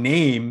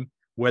name,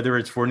 whether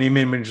it's for name,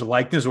 image,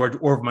 likeness,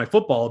 or my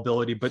football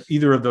ability, but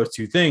either of those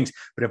two things.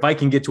 But if I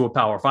can get to a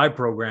Power 5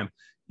 program,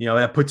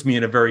 that puts me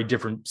in a very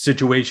different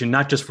situation,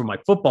 not just for my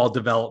football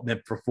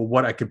development, for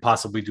what I could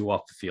possibly do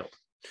off the field.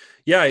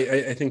 Yeah,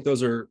 I think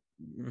those are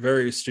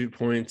very astute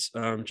points.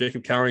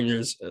 Jacob Cowing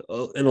is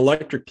an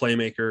electric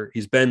playmaker.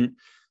 He's been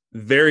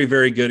very,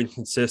 very good and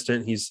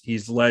consistent.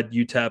 He's led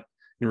UTEP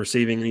in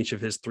receiving in each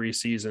of his 3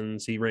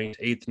 seasons. He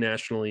ranked 8th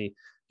nationally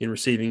in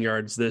receiving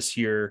yards this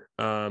year,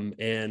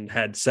 and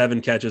had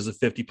 7 catches of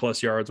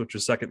 50+ yards, which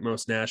was second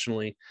most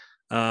nationally.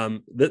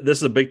 This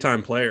is a big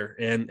time player,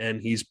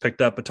 and he's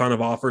picked up a ton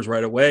of offers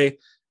right away,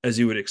 as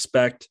you would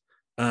expect.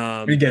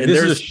 Again,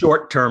 this is a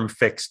short-term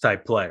fix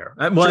type player.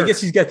 Well, sure. I guess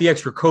he's got the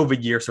extra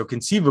COVID year, so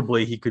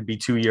conceivably he could be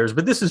 2 years.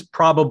 But this is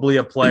probably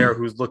a player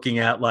who's looking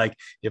at, like,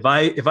 if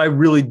I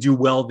really do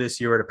well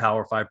this year at a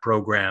Power 5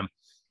 program,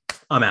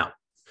 I'm out.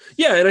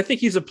 Yeah, and I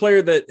think he's a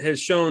player that has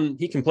shown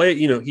he can play.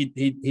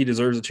 He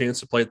deserves a chance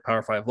to play at the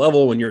Power 5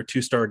 level. When you're a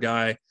 2-star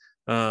guy,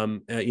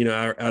 out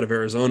of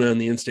Arizona,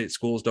 and the in-state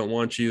schools don't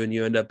want you, and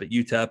you end up at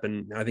UTEP.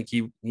 And I think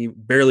he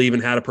barely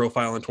even had a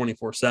profile on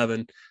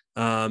 24/7.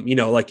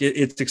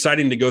 It's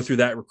exciting to go through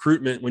that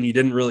recruitment when you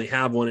didn't really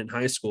have one in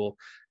high school.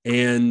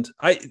 And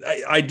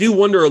I do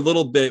wonder a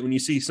little bit when you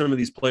see some of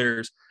these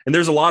players, and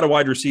there's a lot of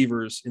wide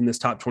receivers in this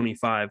top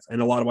 25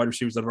 and a lot of wide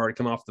receivers that have already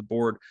come off the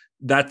board.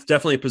 That's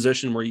definitely a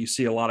position where you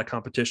see a lot of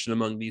competition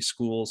among these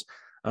schools.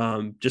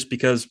 Just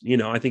because,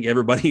 I think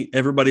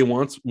everybody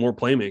wants more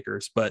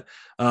playmakers, but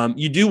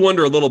you do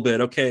wonder a little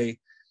bit, okay,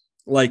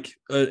 like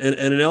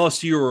an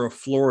LSU or a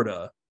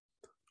Florida,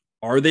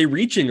 are they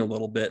reaching a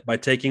little bit by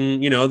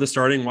taking, the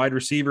starting wide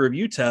receiver of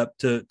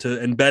UTEP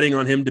and betting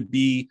on him to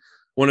be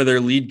one of their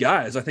lead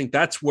guys? I think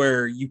that's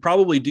where you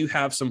probably do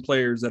have some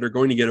players that are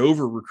going to get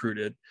over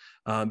recruited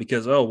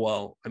because,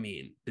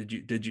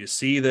 did you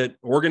see that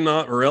Oregon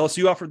or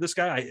LSU offered this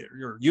guy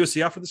or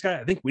USC offered this guy?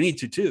 I think we need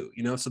to too,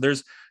 So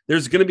there's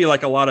going to be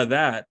like a lot of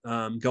that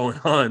going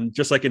on,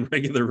 just like in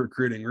regular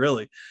recruiting,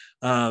 really.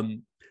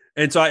 And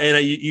so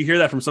you hear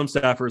that from some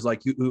staffers,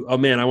 like, oh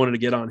man, I wanted to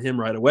get on him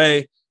right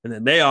away. And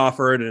then they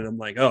offered, and I'm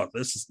like, oh,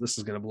 this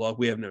is going to blow up.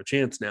 We have no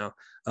chance now.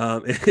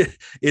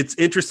 It's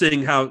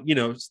interesting how,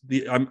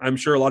 I'm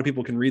sure a lot of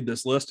people can read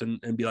this list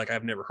and be like,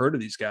 I've never heard of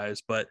these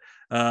guys. But,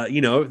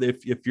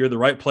 if you're the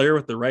right player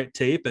with the right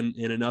tape and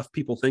enough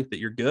people think that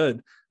you're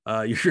good,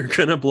 you're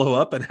going to blow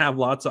up and have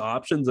lots of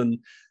options. And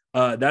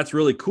that's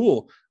really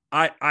cool.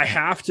 I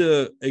have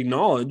to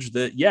acknowledge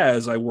that,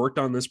 as I worked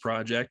on this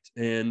project,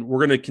 and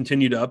we're going to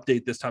continue to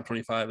update this top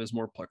 25 as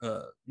more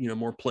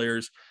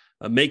players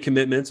make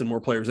commitments and more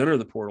players enter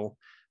the portal.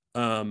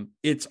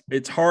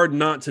 It's hard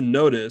not to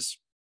notice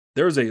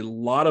there's a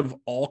lot of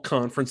all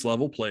conference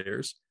level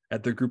players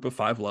at the group of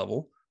 5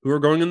 level who are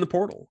going in the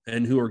portal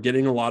and who are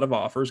getting a lot of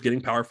offers,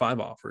 getting Power 5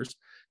 offers.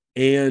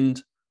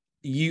 And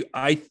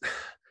I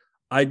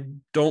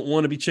don't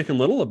want to be Chicken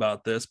Little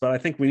about this, but I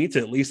think we need to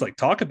at least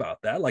talk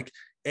about that.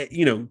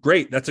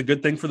 Great. That's a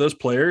good thing for those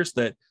players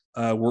that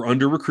were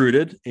under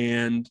recruited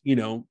and,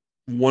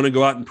 want to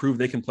go out and prove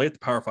they can play at the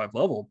Power 5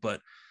 level.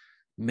 But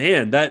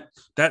man, that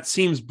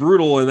seems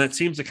brutal. And that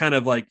seems to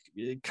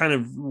it kind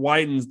of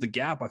widens the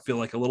gap, I feel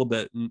like, a little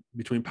bit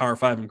between Power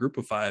 5 and Group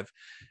of 5.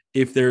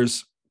 If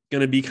there's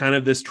going to be kind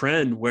of this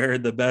trend where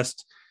the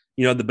best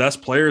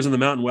players in the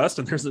Mountain West,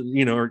 and there's,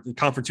 or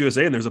Conference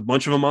USA, and there's a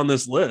bunch of them on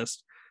this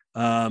list,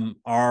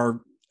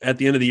 are at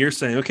the end of the year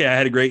saying, okay, I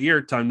had a great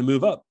year, time to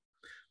move up.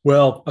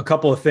 Well, a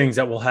couple of things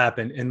that will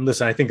happen. And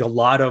listen, I think a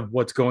lot of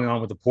what's going on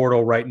with the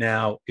portal right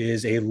now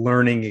is a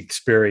learning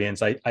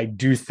experience. I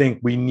do think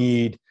we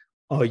need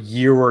a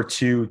year or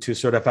two to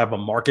sort of have a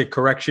market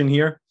correction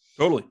here.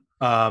 Totally.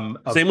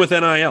 Same with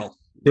NIL.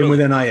 Same with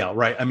really. NIL,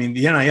 right? I mean,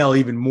 the NIL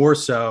even more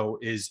so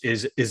is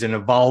an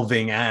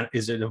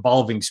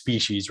evolving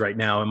species right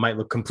now. It might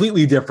look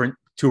completely different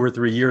 2 or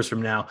 3 years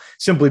from now,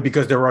 simply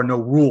because there are no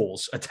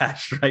rules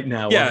attached right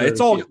now. Yeah,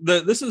 it's all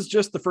this is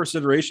just the first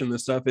iteration of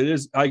this stuff. It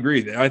is, I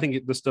agree. I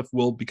think this stuff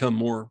will become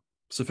more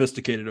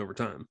sophisticated over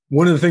time.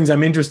 One of the things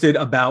I'm interested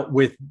about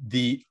with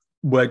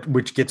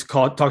which gets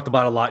talked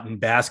about a lot in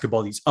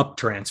basketball, these up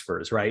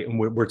transfers, right? And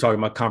we're talking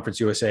about Conference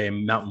USA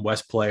and Mountain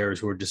West players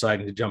who are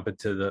deciding to jump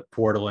into the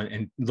portal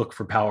and look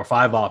for Power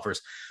 5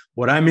 offers.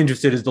 What I'm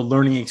interested is the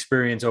learning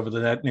experience over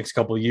the next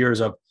couple of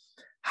years of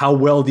how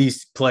well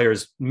these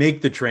players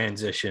make the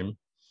transition,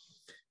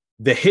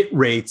 the hit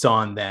rates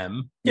on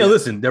them. You know,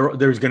 listen,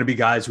 there's going to be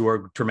guys who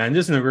are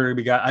tremendous, and there are going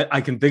to be guys.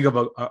 I can think of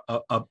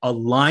a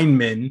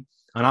lineman,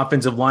 an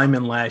offensive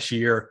lineman last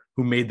year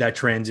who made that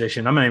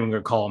transition. I'm not even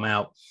going to call him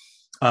out.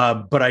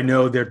 But I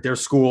know their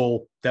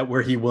school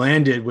where he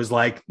landed was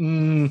like,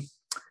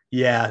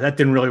 yeah, that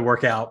didn't really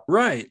work out.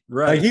 Right.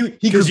 Like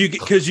because you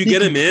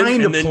get him in,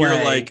 and then play.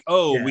 You're like,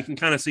 oh, we can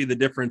kind of see the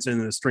difference in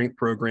the strength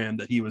program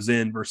that he was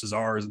in versus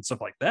ours and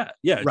stuff like that.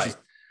 Yeah, right. Just,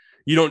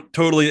 you don't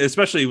totally,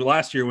 especially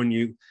last year when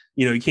you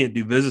can't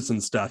do visits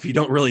and stuff. You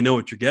don't really know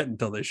what you're getting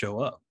until they show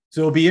up.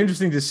 So it'll be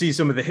interesting to see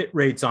some of the hit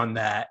rates on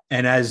that,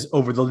 and as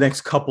over the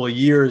next couple of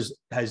years,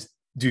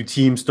 do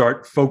teams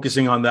start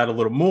focusing on that a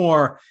little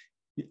more,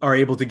 are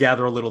able to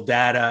gather a little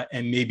data,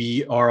 and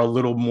maybe are a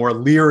little more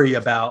leery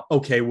about,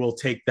 okay, we'll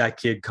take that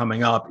kid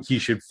coming up. He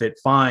should fit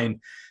fine.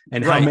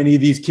 And how many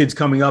of these kids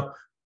coming up,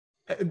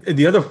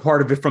 the other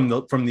part of it from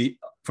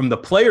the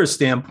player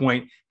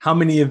standpoint, how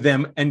many of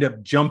them end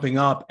up jumping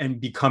up and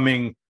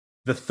becoming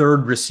the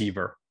third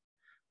receiver,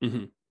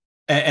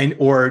 and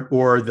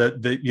or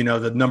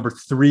the number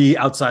 3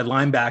 outside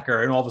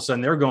linebacker. And all of a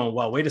sudden they're going,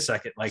 well, wait a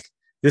second. Like,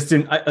 this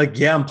didn't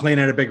I'm playing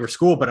at a bigger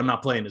school, but I'm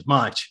not playing as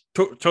much.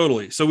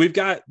 Totally. So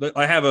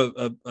I have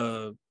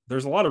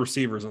there's a lot of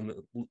receivers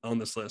on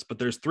this list, but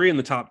there's 3 in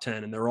the top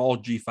 10, and they're all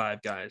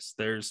G5 guys.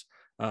 There's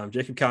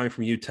Jacob Cowing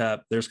from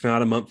UTEP. There's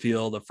Kanata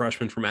Mumpfield, a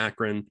freshman from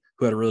Akron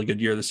who had a really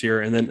good year this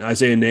year. And then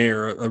Isaiah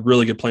Nair, a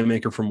really good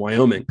playmaker from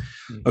Wyoming.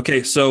 Mm-hmm.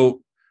 Okay.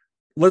 So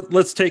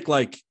let's take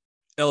like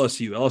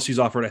LSU. LSU's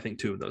offered, I think,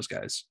 2 of those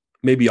guys,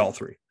 maybe all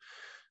 3.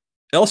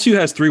 LSU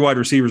has 3 wide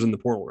receivers in the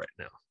portal right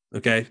now.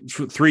 Okay.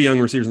 3 young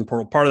receivers in the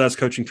portal. Part of that's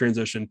coaching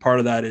transition. Part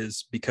of that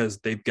is because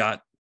they've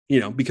got,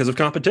 because of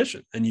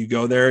competition, and you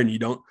go there and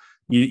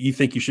you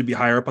think you should be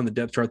higher up on the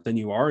depth chart than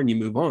you are, and you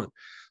move on.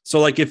 So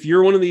like, if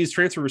you're one of these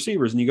transfer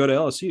receivers and you go to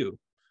LSU,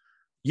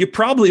 you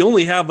probably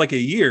only have like a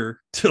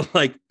year to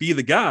like be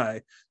the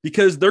guy,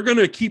 because they're going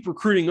to keep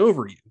recruiting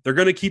over you. They're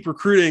going to keep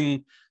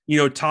recruiting,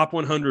 top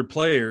 100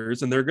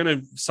 players, and they're going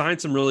to sign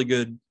some really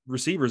good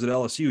receivers at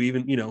LSU,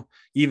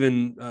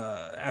 even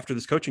after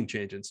this coaching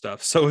change and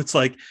stuff. So it's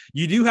like,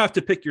 you do have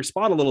to pick your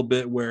spot a little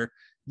bit where,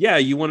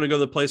 you want to go to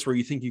the place where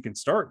you think you can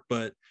start,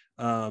 but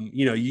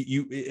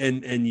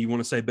you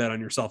want to say bet on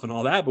yourself and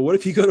all that. But what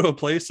if you go to a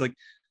place like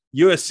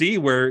USC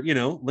where,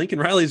 Lincoln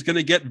Riley is going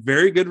to get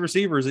very good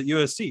receivers at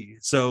USC.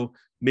 So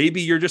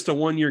maybe you're just a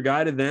 1-year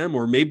guy to them,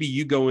 or maybe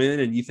you go in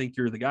and you think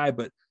you're the guy,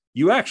 but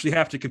you actually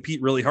have to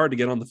compete really hard to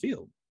get on the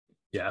field.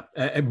 Yeah,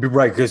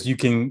 right. Because you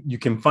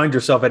can find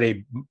yourself at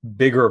a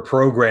bigger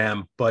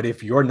program, but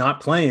if you're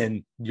not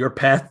playing, your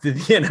path to the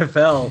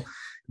NFL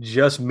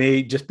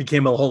just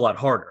became a whole lot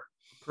harder.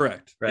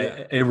 Correct.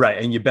 Right. Yeah.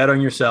 Right. And you bet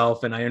on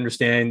yourself. And I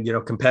understand,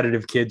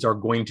 competitive kids are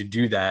going to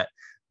do that,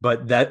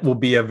 but that will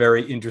be a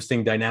very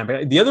interesting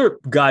dynamic. The other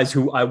guys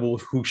who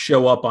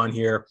show up on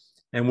here,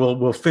 and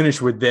we'll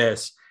finish with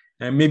this,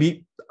 and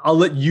maybe I'll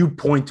let you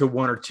point to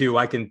 1 or 2.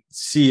 I can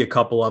see a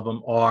couple of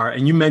them are,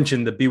 and you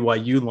mentioned the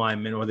BYU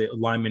lineman, or the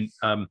lineman,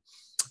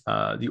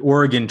 the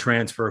Oregon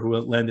transfer who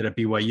landed at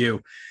BYU.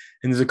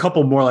 And there's a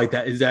couple more like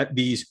that, is that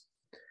these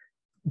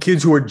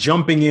kids who are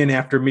jumping in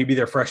after maybe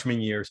their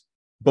freshman years,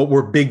 but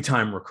were big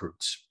time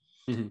recruits,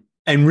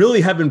 and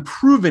really haven't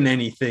proven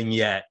anything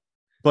yet.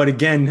 But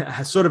again,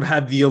 sort of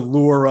have the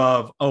allure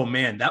of, oh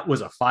man, that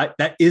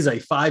is a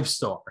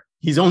 5-star.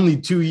 He's only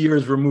 2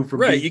 years removed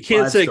from right. You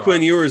can't say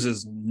Quinn Ewers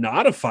is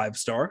not a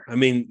 5-star. I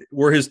mean,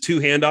 were his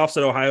 2 handoffs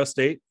at Ohio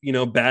State,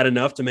 bad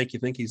enough to make you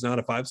think he's not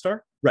a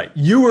 5-star? Right.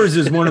 Ewers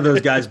is one of those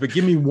guys, but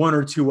give me 1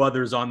 or 2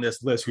 others on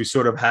this list who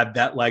sort of have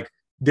that, like,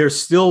 they're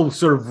still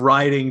sort of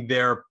riding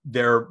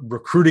their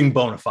recruiting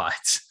bona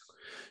fides.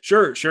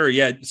 Sure.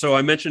 Yeah. So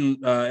I mentioned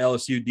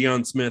LSU.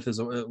 Deion Smith is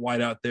a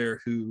wideout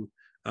there who,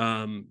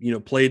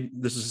 played.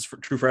 This is his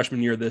true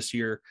freshman year this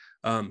year.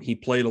 He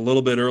played a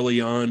little bit early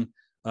on.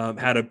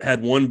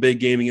 Had one big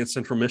game against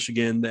Central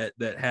Michigan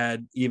that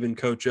had even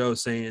Coach O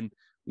saying,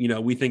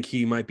 we think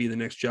he might be the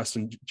next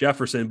Justin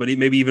Jefferson, but he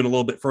maybe even a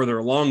little bit further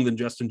along than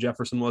Justin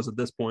Jefferson was at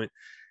this point.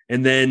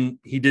 And then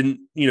he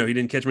didn't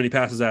catch many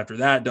passes after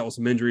that, dealt with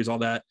some injuries, all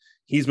that.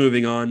 He's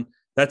moving on.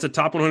 That's a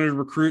top 100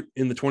 recruit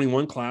in the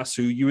 21 class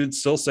who you would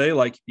still say,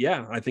 like,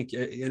 yeah, I think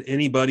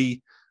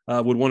anybody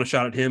would want a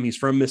shot at him. He's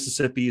from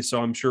Mississippi,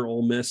 so I'm sure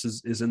Ole Miss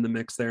is in the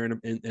mix there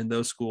in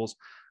those schools.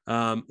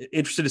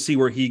 Interested to see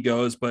where he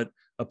goes, but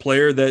a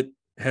player that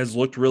has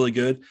looked really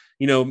good.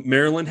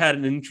 Maryland had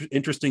an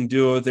interesting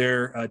duo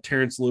there,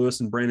 Terrence Lewis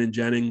and Brandon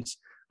Jennings.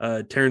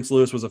 Terrence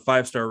Lewis was a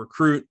 5-star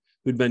recruit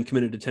who'd been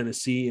committed to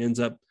Tennessee, ends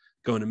up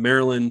going to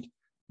Maryland.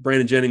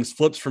 Brandon Jennings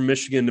flips from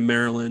Michigan to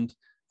Maryland.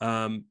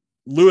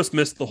 Lewis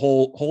missed the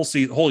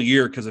whole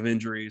year because of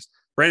injuries.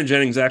 Brandon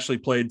Jennings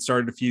actually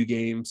started a few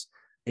games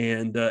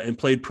and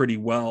played pretty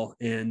well,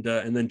 and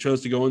then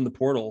chose to go in the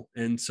portal.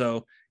 And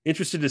so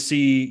interested to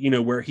see,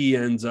 where he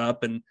ends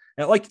up. And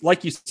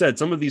like you said,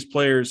 some of these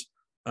players,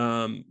 you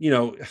got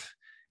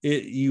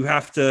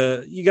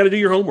to do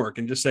your homework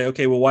and just say,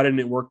 okay, well, why didn't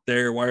it work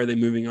there? Why are they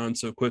moving on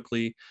so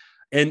quickly?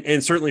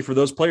 And certainly for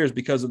those players,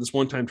 because of this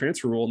one-time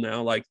transfer rule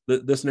now, like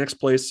this next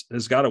place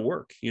has got to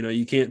work.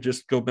 You can't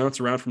just go bounce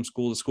around from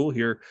school to school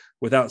here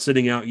without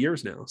sitting out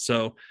years now.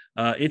 So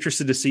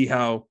interested to see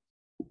how,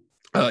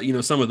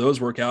 some of those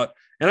work out.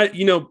 And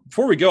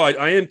before we go,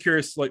 I am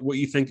curious, like what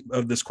you think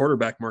of this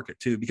quarterback market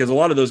too, because a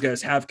lot of those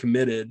guys have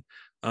committed.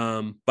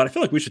 But I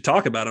feel like we should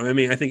talk about them. I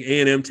mean, I think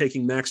A&M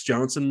taking Max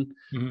Johnson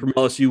from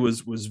LSU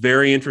was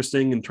very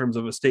interesting in terms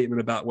of a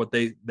statement about what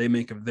they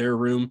make of their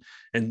room.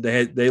 And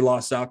they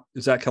lost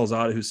Zach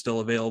Calzada, who's still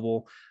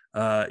available.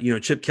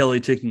 Chip Kelly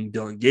taking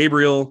Dylan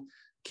Gabriel.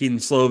 Keaton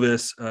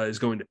Slovis is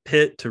going to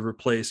Pitt to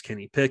replace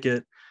Kenny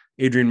Pickett.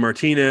 Adrian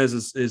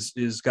Martinez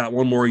is got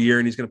one more year,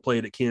 and he's going to play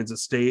it at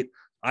Kansas State.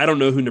 I don't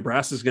know who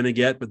Nebraska is going to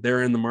get, but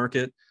they're in the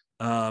market.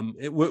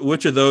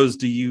 Which of those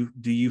do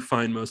you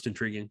find most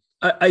intriguing?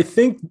 I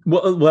think,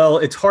 well,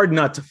 it's hard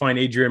not to find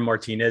Adrian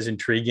Martinez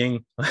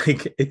intriguing.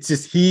 Like, it's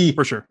just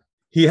for sure.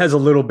 He has a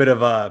little bit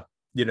of a,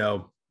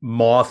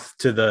 moth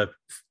to the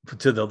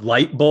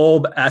light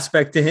bulb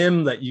aspect to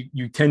him that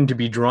you tend to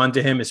be drawn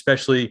to him,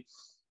 especially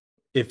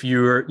if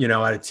you're,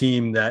 at a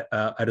team that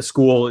at a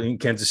school in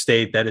Kansas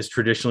State that has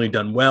traditionally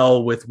done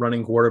well with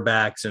running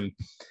quarterbacks, and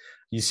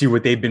you see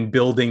what they've been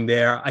building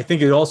there. I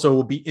think it also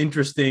will be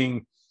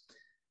interesting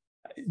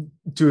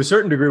to a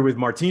certain degree with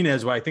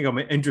Martinez. What I think I'm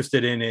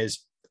interested in is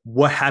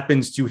what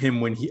happens to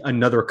him when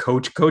another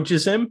coach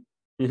coaches him.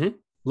 Mm-hmm.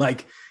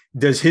 Like,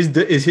 what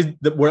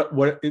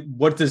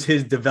does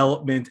his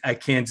development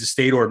at Kansas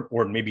State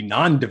or maybe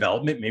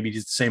non-development, maybe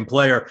he's the same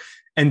player,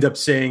 end up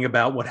saying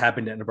about what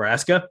happened at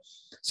Nebraska?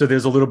 So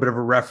there's a little bit of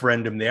a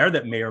referendum there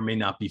that may or may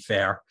not be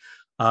fair.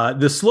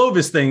 The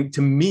Slovis thing,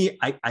 to me,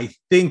 I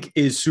think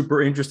is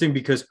super interesting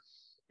because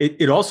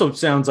it also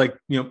sounds like,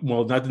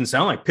 that doesn't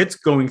sound like Pitt's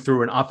going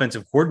through an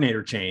offensive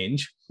coordinator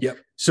change. Yep.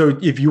 So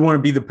if you want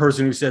to be the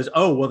person who says,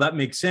 oh, well, that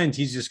makes sense,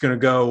 he's just going to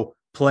go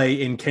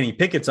play in Kenny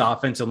Pickett's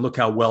offense and look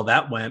how well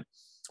that went.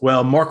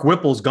 Well, Mark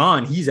Whipple's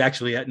gone. He's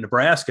actually at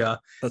Nebraska.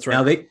 That's right.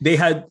 Now they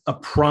had a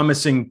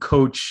promising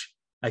coach,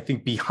 I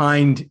think,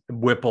 behind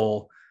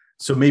Whipple.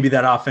 So maybe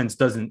that offense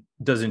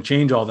doesn't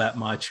change all that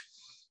much.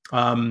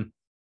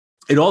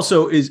 It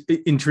also is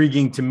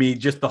intriguing to me,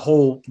 just the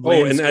whole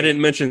landscape. And I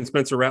didn't mention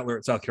Spencer Rattler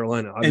at South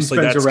Carolina. Obviously,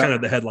 that's kind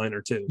of the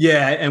headliner too.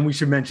 Yeah, and we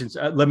should mention.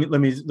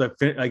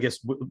 I guess,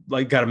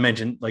 like, got to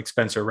mention like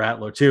Spencer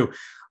Rattler too.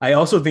 I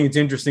also think it's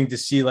interesting to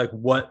see like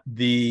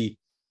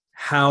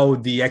how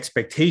the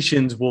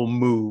expectations will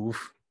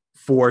move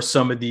for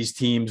some of these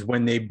teams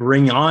when they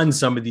bring on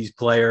some of these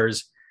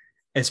players,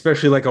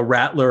 especially like a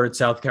Rattler at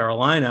South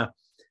Carolina.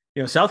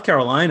 South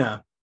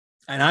Carolina,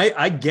 and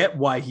I get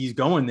why he's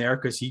going there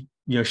because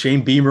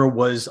Shane Beamer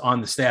was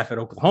on the staff at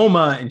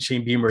Oklahoma, and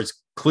Shane Beamer is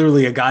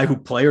clearly a guy who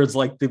players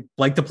like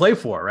to play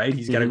for, right?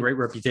 He's got a great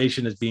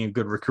reputation as being a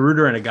good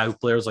recruiter and a guy who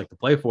players like to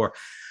play for.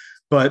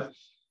 But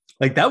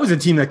like, that was a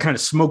team that kind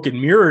of smoke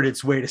and mirrored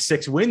its way to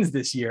 6 wins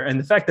this year. And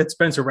the fact that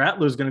Spencer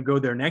Rattler is going to go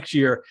there next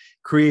year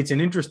creates an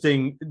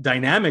interesting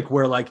dynamic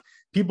where like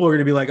people are going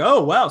to be like,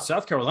 oh, wow,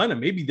 South Carolina,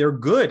 maybe they're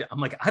good. I'm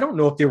like, I don't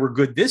know if they were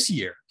good this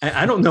year.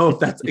 I don't know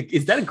if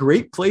is that a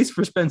great place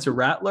for Spencer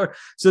Rattler?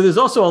 So there's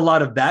also a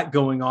lot of that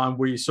going on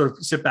where you sort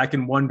of sit back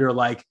and wonder,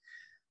 like,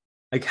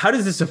 how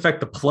does this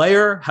affect the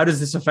player? How does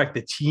this affect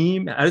the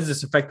team? How does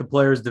this affect the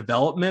player's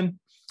development?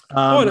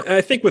 And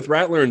I think with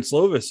Rattler and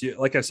Slovis,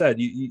 like I said,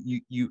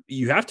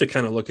 you have to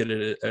kind of look at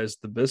it as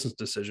the business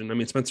decision. I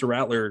mean, Spencer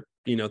Rattler,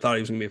 thought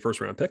he was going to be a first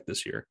round pick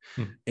this year,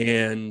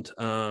 and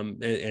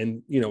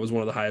was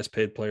one of the highest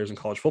paid players in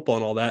college football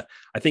and all that.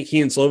 I think he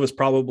and Slovis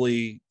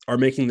probably are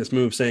making this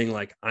move, saying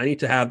like, I need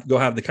to have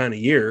the kind of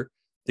year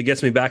that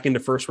gets me back into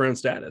first round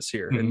status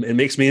here and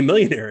makes me a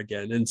millionaire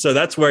again. And so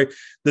that's where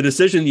the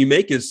decision you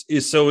make is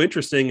so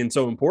interesting and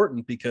so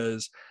important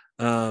because.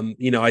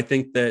 I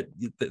think that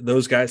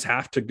those guys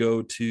have to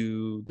go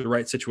to the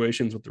right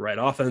situations with the right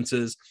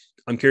offenses.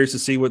 I'm curious to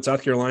see what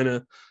South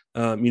Carolina,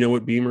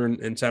 what Beamer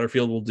and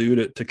Satterfield will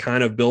do to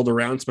kind of build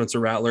around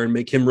Spencer Rattler and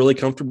make him really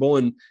comfortable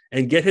and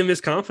get him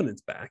his confidence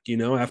back,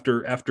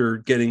 after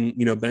getting,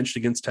 benched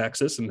against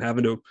Texas and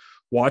having to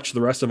watch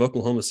the rest of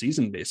Oklahoma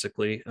season,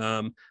 basically.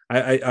 I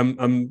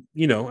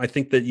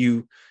think that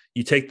you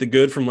take the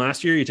good from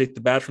last year, you take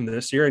the bad from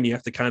this year, and you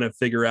have to kind of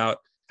figure out,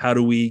 how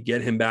do we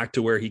get him back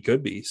to where he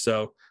could be?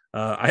 So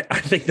I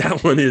think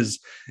that one is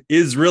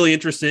really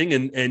interesting.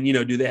 And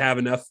do they have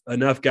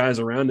enough guys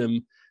around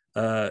him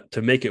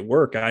to make it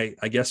work? I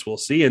guess we'll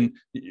see. And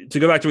to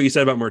go back to what you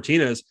said about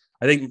Martinez,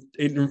 I think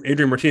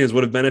Adrian Martinez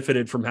would have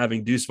benefited from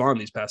having Deuce Vaughn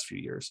these past few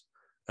years.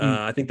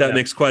 I think that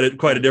makes quite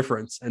a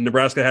difference, and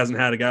Nebraska hasn't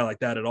had a guy like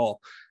that at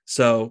all.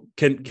 So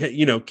can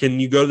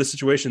you go to the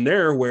situation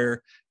there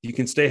where you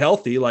can stay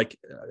healthy? Like,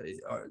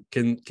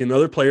 can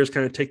other players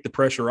kind of take the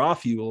pressure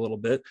off you a little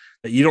bit,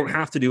 that you don't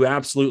have to do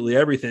absolutely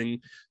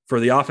everything for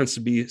the offense to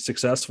be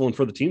successful and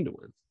for the team to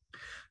win?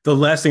 The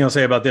last thing I'll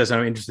say about this,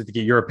 I'm interested to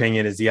get your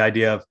opinion, is the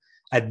idea of,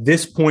 at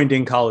this point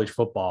in college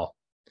football,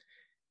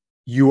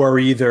 you are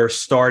either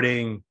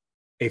starting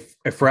a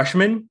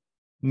freshman,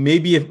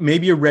 maybe a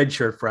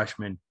redshirt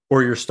freshman,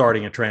 or you're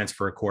starting a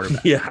transfer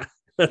quarterback. Yeah,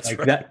 that's like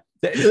right.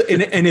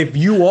 that. And if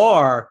you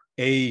are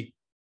a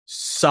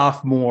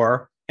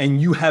sophomore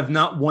and you have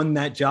not won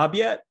that job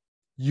yet,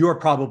 you're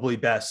probably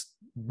best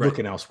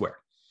looking elsewhere.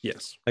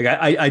 Yes. Like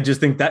I just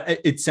think that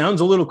it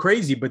sounds a little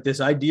crazy, but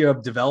this idea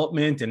of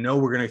development and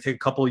we're going to take a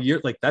couple of years,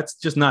 like that's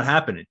just not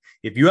happening.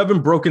 If you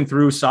haven't broken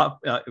through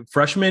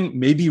freshman,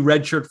 maybe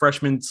redshirt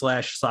freshman /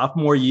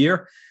 sophomore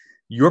year,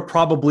 you're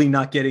probably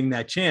not getting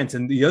that chance.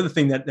 And the other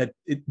thing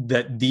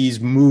that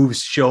these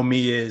moves show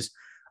me is,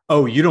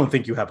 oh, you don't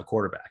think you have a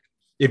quarterback.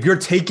 If you're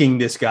taking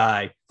this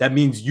guy, that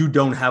means you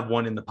don't have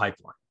one in the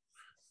pipeline.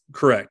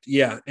 Correct.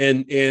 Yeah.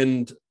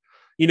 And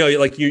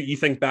like you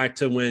think back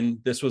to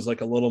when this was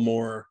like a little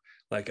more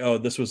like, oh,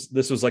 this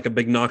was like a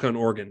big knock on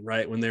Oregon,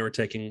 right? When they were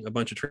taking a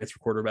bunch of transfer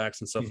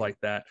quarterbacks and stuff like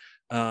that.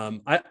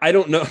 I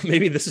don't know.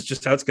 Maybe this is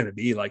just how it's going to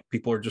be. Like,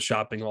 people are just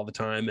shopping all the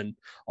time and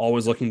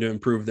always looking to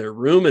improve their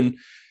room. And,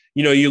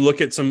 you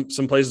look at some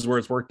places where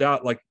it's worked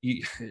out, like,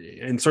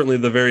 and certainly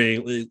the very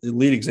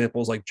elite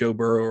examples like Joe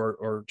Burrow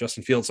or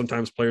Justin Fields.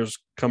 Sometimes players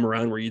come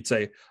around where you'd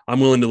say,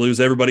 I'm willing to lose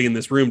everybody in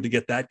this room to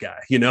get that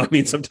guy. I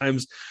mean,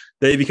 sometimes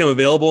they become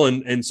available,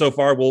 and so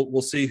far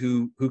we'll see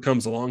who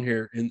comes along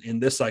here in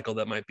this cycle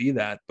that might be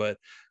that. But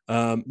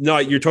no,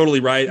 you're totally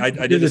right.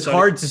 It's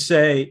hard to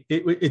say.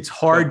 It's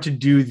hard to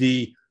do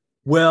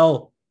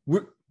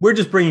we're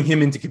just bringing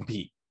him in to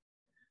compete.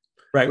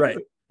 Right.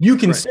 You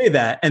can say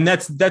that, and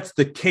that's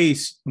the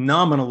case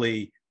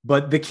nominally,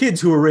 but the kids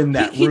who are in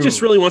that he room,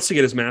 just really wants to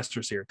get his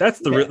master's here. That's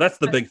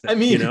the big thing. I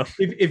mean,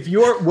 if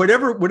you're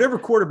whatever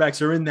quarterbacks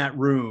are in that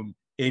room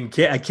in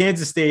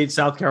Kansas State,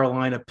 South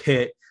Carolina,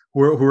 Pitt,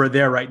 who are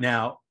there right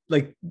now,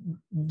 like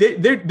they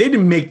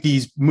didn't make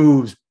these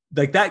moves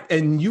like that.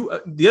 And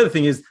the other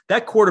thing is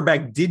that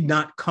quarterback did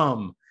not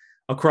come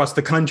across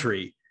the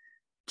country.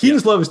 Keaton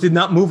Slovis did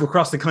not move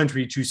across the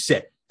country to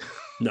sit.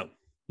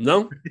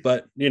 No,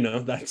 but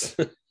that's.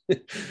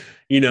 That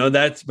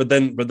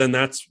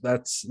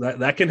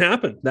can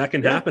happen. That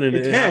can happen. And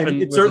it happened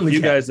with a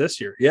few guys this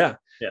year. Yeah.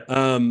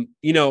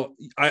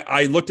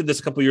 I looked at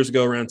this a couple of years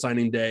ago around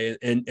signing day,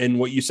 and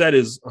what you said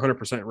is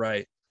 100%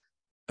 right.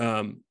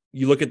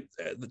 You look at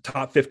the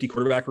top 50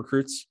 quarterback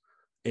recruits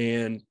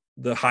and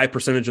the high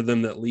percentage of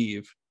them that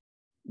leave,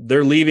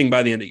 they're leaving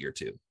by the end of year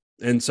 2.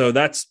 And so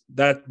that's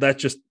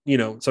just,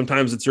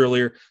 sometimes it's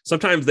earlier.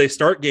 Sometimes they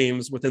start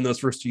games within those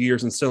first 2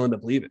 years and still end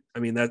up leaving. I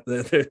mean,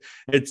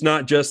 it's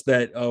not just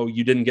that, oh,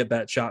 you didn't get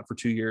that shot for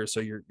 2 years, so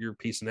you're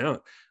peacing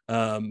out.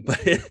 But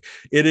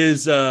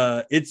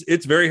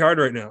it's very hard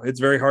right now.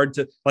 It's very hard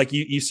to, like,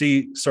 you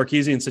see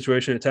Sarkisian's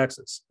situation at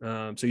Texas.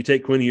 So you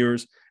take Quinn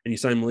Ewers and you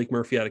sign Malik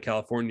Murphy out of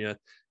California,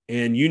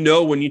 and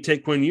when you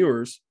take Quinn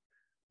Ewers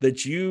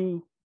that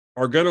you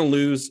are going to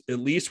lose at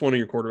least one of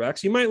your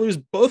quarterbacks. You might lose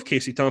both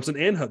Casey Thompson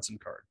and Hudson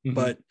Card,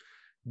 but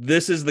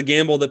this is the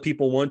gamble that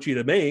people want you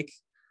to make,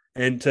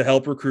 and to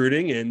help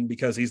recruiting, and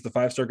because he's the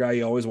 5-star guy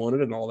you always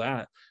wanted and all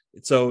that.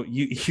 So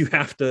you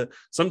have to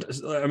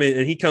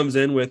and he comes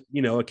in with,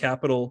 a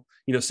capital,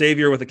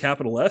 savior with a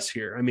capital S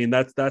here. I mean,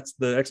 that's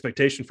the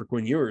expectation for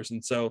Quinn Ewers.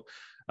 And so,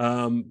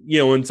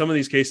 in some of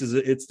these cases,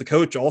 it's the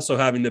coach also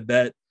having to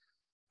bet,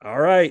 all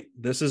right,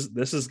 this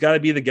has got to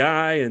be the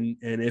guy. And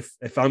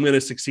if I'm going to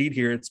succeed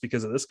here, it's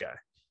because of this guy.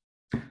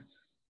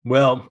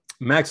 Well,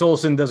 Max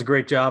Olson does a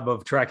great job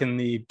of tracking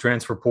the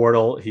transfer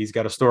portal. He's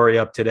got a story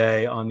up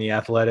today on The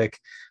Athletic.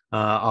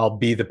 I'll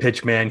be the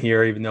pitch man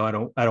here, even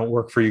though I don't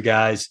work for you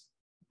guys.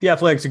 The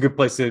Athletic's a good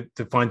place to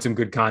find some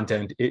good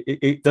content.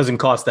 It doesn't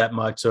cost that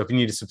much. So if you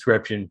need a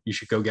subscription, you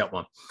should go get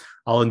one.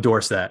 I'll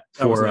endorse that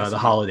for the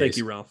holidays. Thank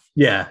you, Ralph.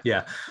 Yeah.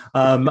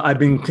 I've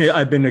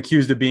been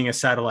accused of being a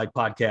satellite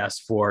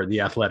podcast for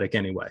The Athletic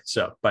anyway.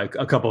 So by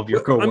a couple of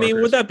your coworkers. I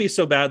mean, would that be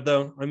so bad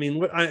though? I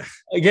mean,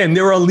 again,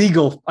 there are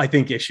legal, I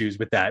think, issues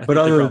with that. But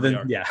other than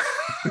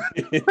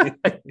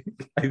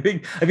I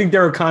think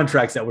there are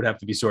contracts that would have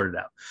to be sorted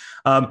out.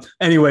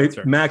 Anyway,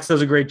 Max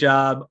does a great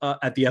job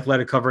at The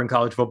Athletic covering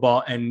college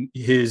football, and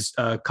his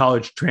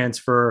college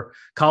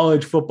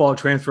football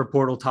transfer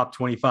portal top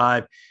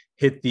 25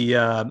 hit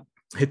the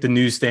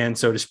newsstand,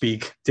 so to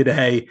speak,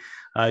 today.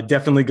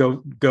 Definitely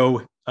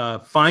go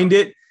find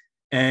it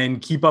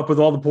and keep up with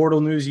all the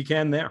portal news you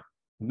can there.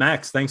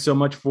 Max, thanks so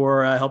much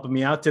for helping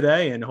me out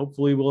today, and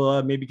hopefully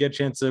we'll maybe get a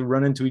chance to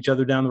run into each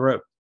other down the road.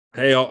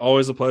 Hey,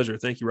 always a pleasure.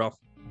 Thank you, Ralph.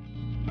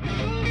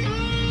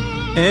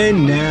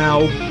 And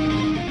now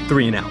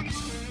 3 and out.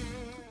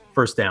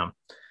 First down.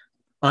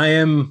 I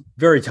am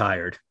very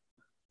tired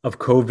of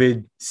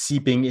COVID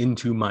seeping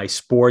into my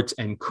sports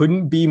and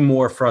couldn't be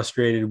more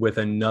frustrated with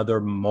another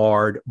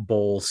marred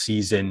bowl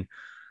season.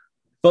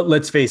 But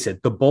let's face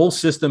it, the bowl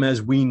system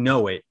as we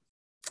know it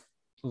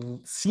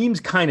seems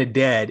kind of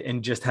dead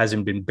and just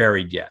hasn't been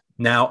buried yet.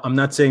 Now, I'm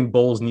not saying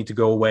bowls need to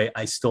go away.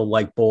 I still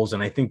like bowls,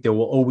 and I think there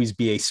will always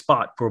be a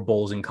spot for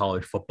bowls in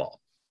college football.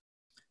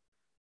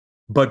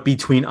 But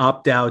between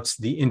opt-outs,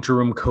 the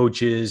interim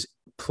coaches,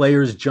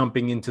 players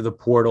jumping into the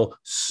portal,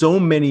 so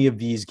many of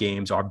these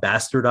games are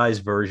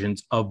bastardized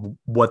versions of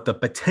what the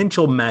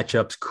potential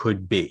matchups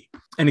could be.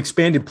 An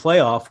expanded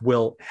playoff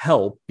will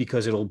help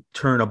because it'll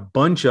turn a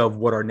bunch of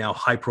what are now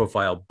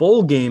high-profile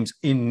bowl games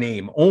in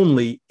name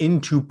only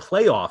into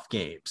playoff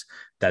games.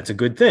 That's a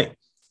good thing.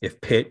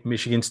 If Pitt,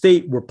 Michigan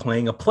State were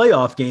playing a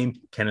playoff game,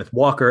 Kenneth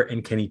Walker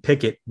and Kenny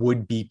Pickett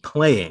would be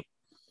playing.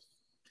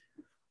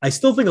 I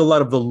still think a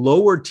lot of the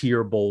lower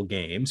tier bowl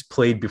games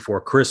played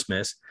before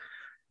Christmas,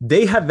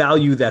 they have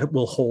value that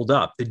will hold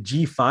up. The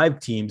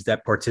G5 teams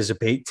that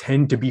participate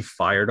tend to be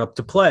fired up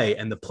to play,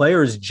 and the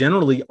players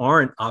generally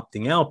aren't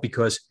opting out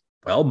because,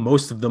 well,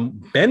 most of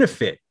them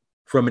benefit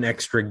from an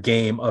extra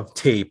game of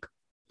tape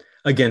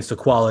against a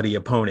quality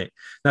opponent.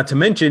 Not to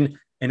mention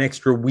an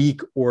extra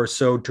week or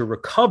so to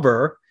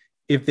recover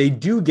if they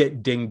do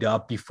get dinged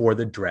up before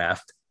the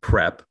draft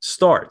prep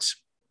starts.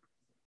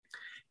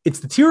 It's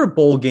the tier of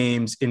bowl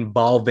games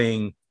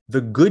involving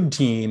the good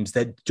teams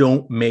that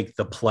don't make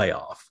the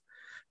playoff.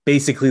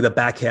 Basically the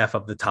back half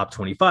of the top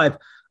 25.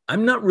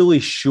 I'm not really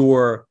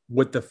sure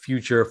what the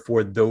future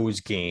for those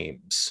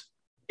games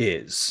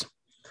is.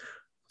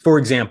 For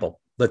example,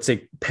 let's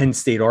say Penn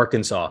State,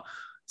 Arkansas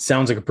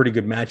sounds like a pretty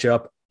good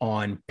matchup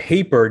on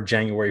paper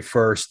January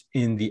 1st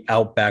in the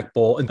Outback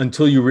Bowl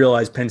until you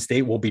realize Penn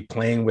State will be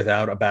playing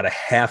without about a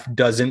half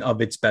dozen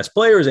of its best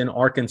players, and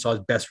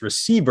Arkansas's best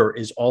receiver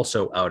is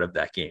also out of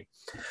that game.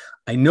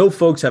 I know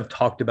folks have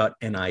talked about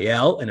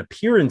NIL and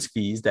appearance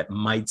fees that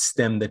might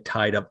stem the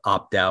tide of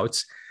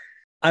opt-outs.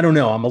 I don't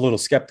know. I'm a little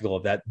skeptical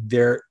of that.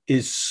 There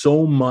is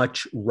so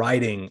much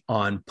riding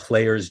on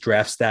players'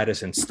 draft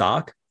status and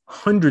stock,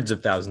 hundreds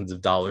of thousands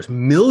of dollars,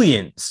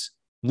 millions,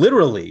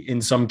 literally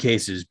in some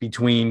cases,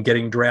 between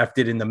getting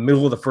drafted in the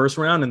middle of the first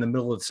round and the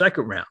middle of the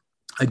second round.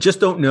 I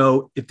just don't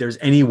know if there's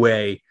any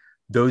way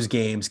those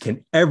games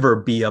can ever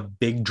be a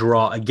big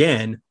draw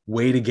again,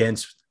 weighed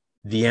against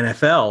the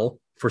NFL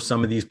for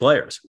some of these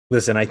players.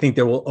 Listen, I think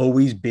there will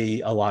always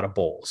be a lot of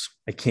bowls.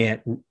 I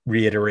can't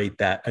reiterate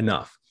that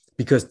enough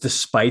because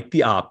despite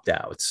the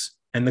opt-outs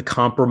and the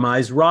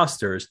compromised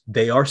rosters,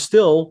 they are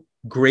still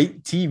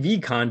great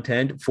TV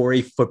content for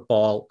a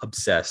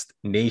football-obsessed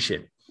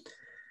nation.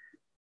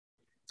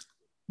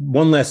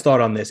 One last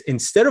thought on this.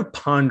 Instead of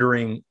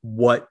pondering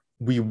what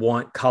we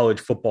want college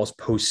football's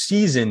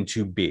postseason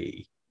to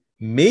be,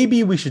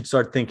 maybe we should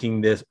start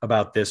thinking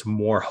about this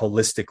more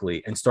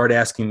holistically and start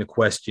asking the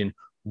question,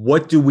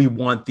 what do we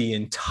want the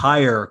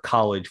entire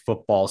college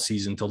football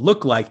season to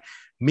look like?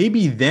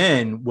 Maybe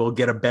then we'll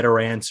get a better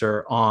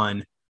answer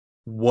on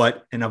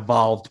what an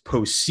evolved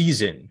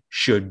postseason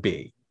should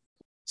be.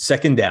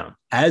 Second down.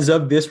 As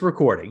of this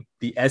recording,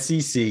 the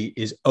SEC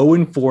is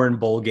 0-4 in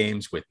bowl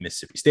games with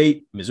Mississippi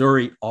State,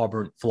 Missouri,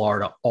 Auburn,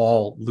 Florida,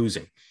 all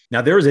losing.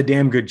 Now, there is a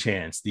damn good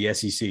chance the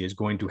SEC is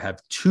going to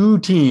have two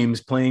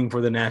teams playing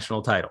for the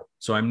national title.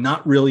 So I'm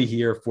not really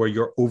here for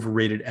your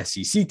overrated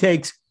SEC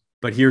takes,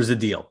 but here's the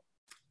deal.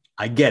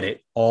 I get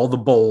it. All the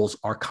bowls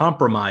are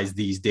compromised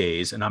these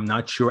days, and I'm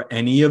not sure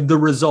any of the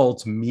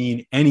results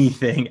mean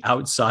anything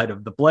outside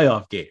of the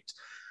playoff games.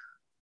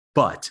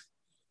 But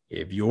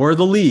if you're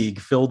the league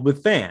filled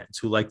with fans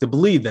who like to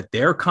believe that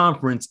their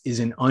conference is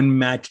an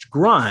unmatched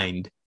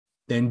grind,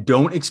 then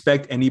don't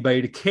expect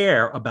anybody to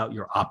care about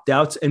your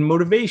opt-outs and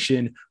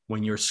motivation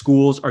when your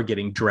schools are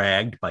getting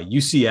dragged by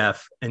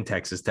UCF and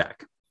Texas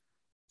Tech.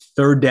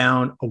 Third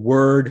down, a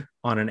word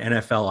on an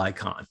NFL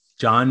icon.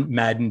 John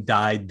Madden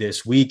died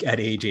this week at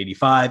age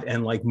 85,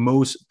 and like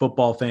most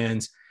football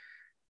fans,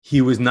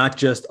 he was not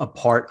just a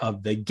part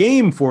of the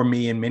game for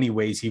me. In many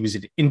ways, he was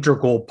an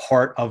integral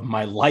part of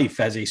my life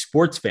as a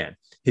sports fan.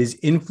 His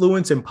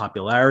influence and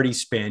popularity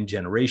spanned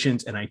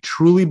generations, and I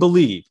truly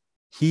believe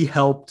he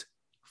helped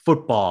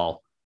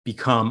football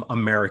become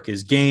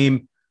America's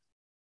game.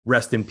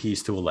 Rest in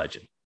peace to a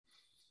legend.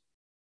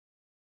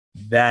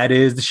 That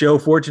is the show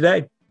for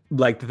today. I'd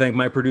like to thank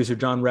my producer,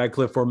 John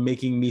Radcliffe, for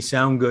making me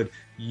sound good.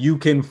 You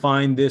can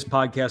find this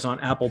podcast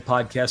on Apple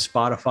Podcasts,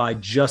 Spotify,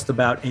 just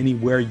about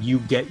anywhere you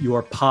get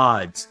your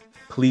pods.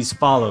 Please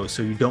follow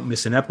so you don't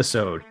miss an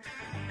episode.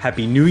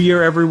 Happy New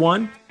Year,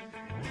 everyone,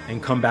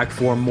 and come back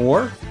for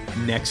more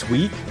next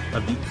week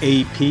of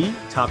the AP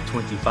Top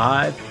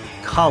 25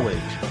 College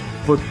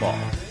Football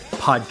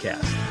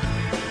Podcast.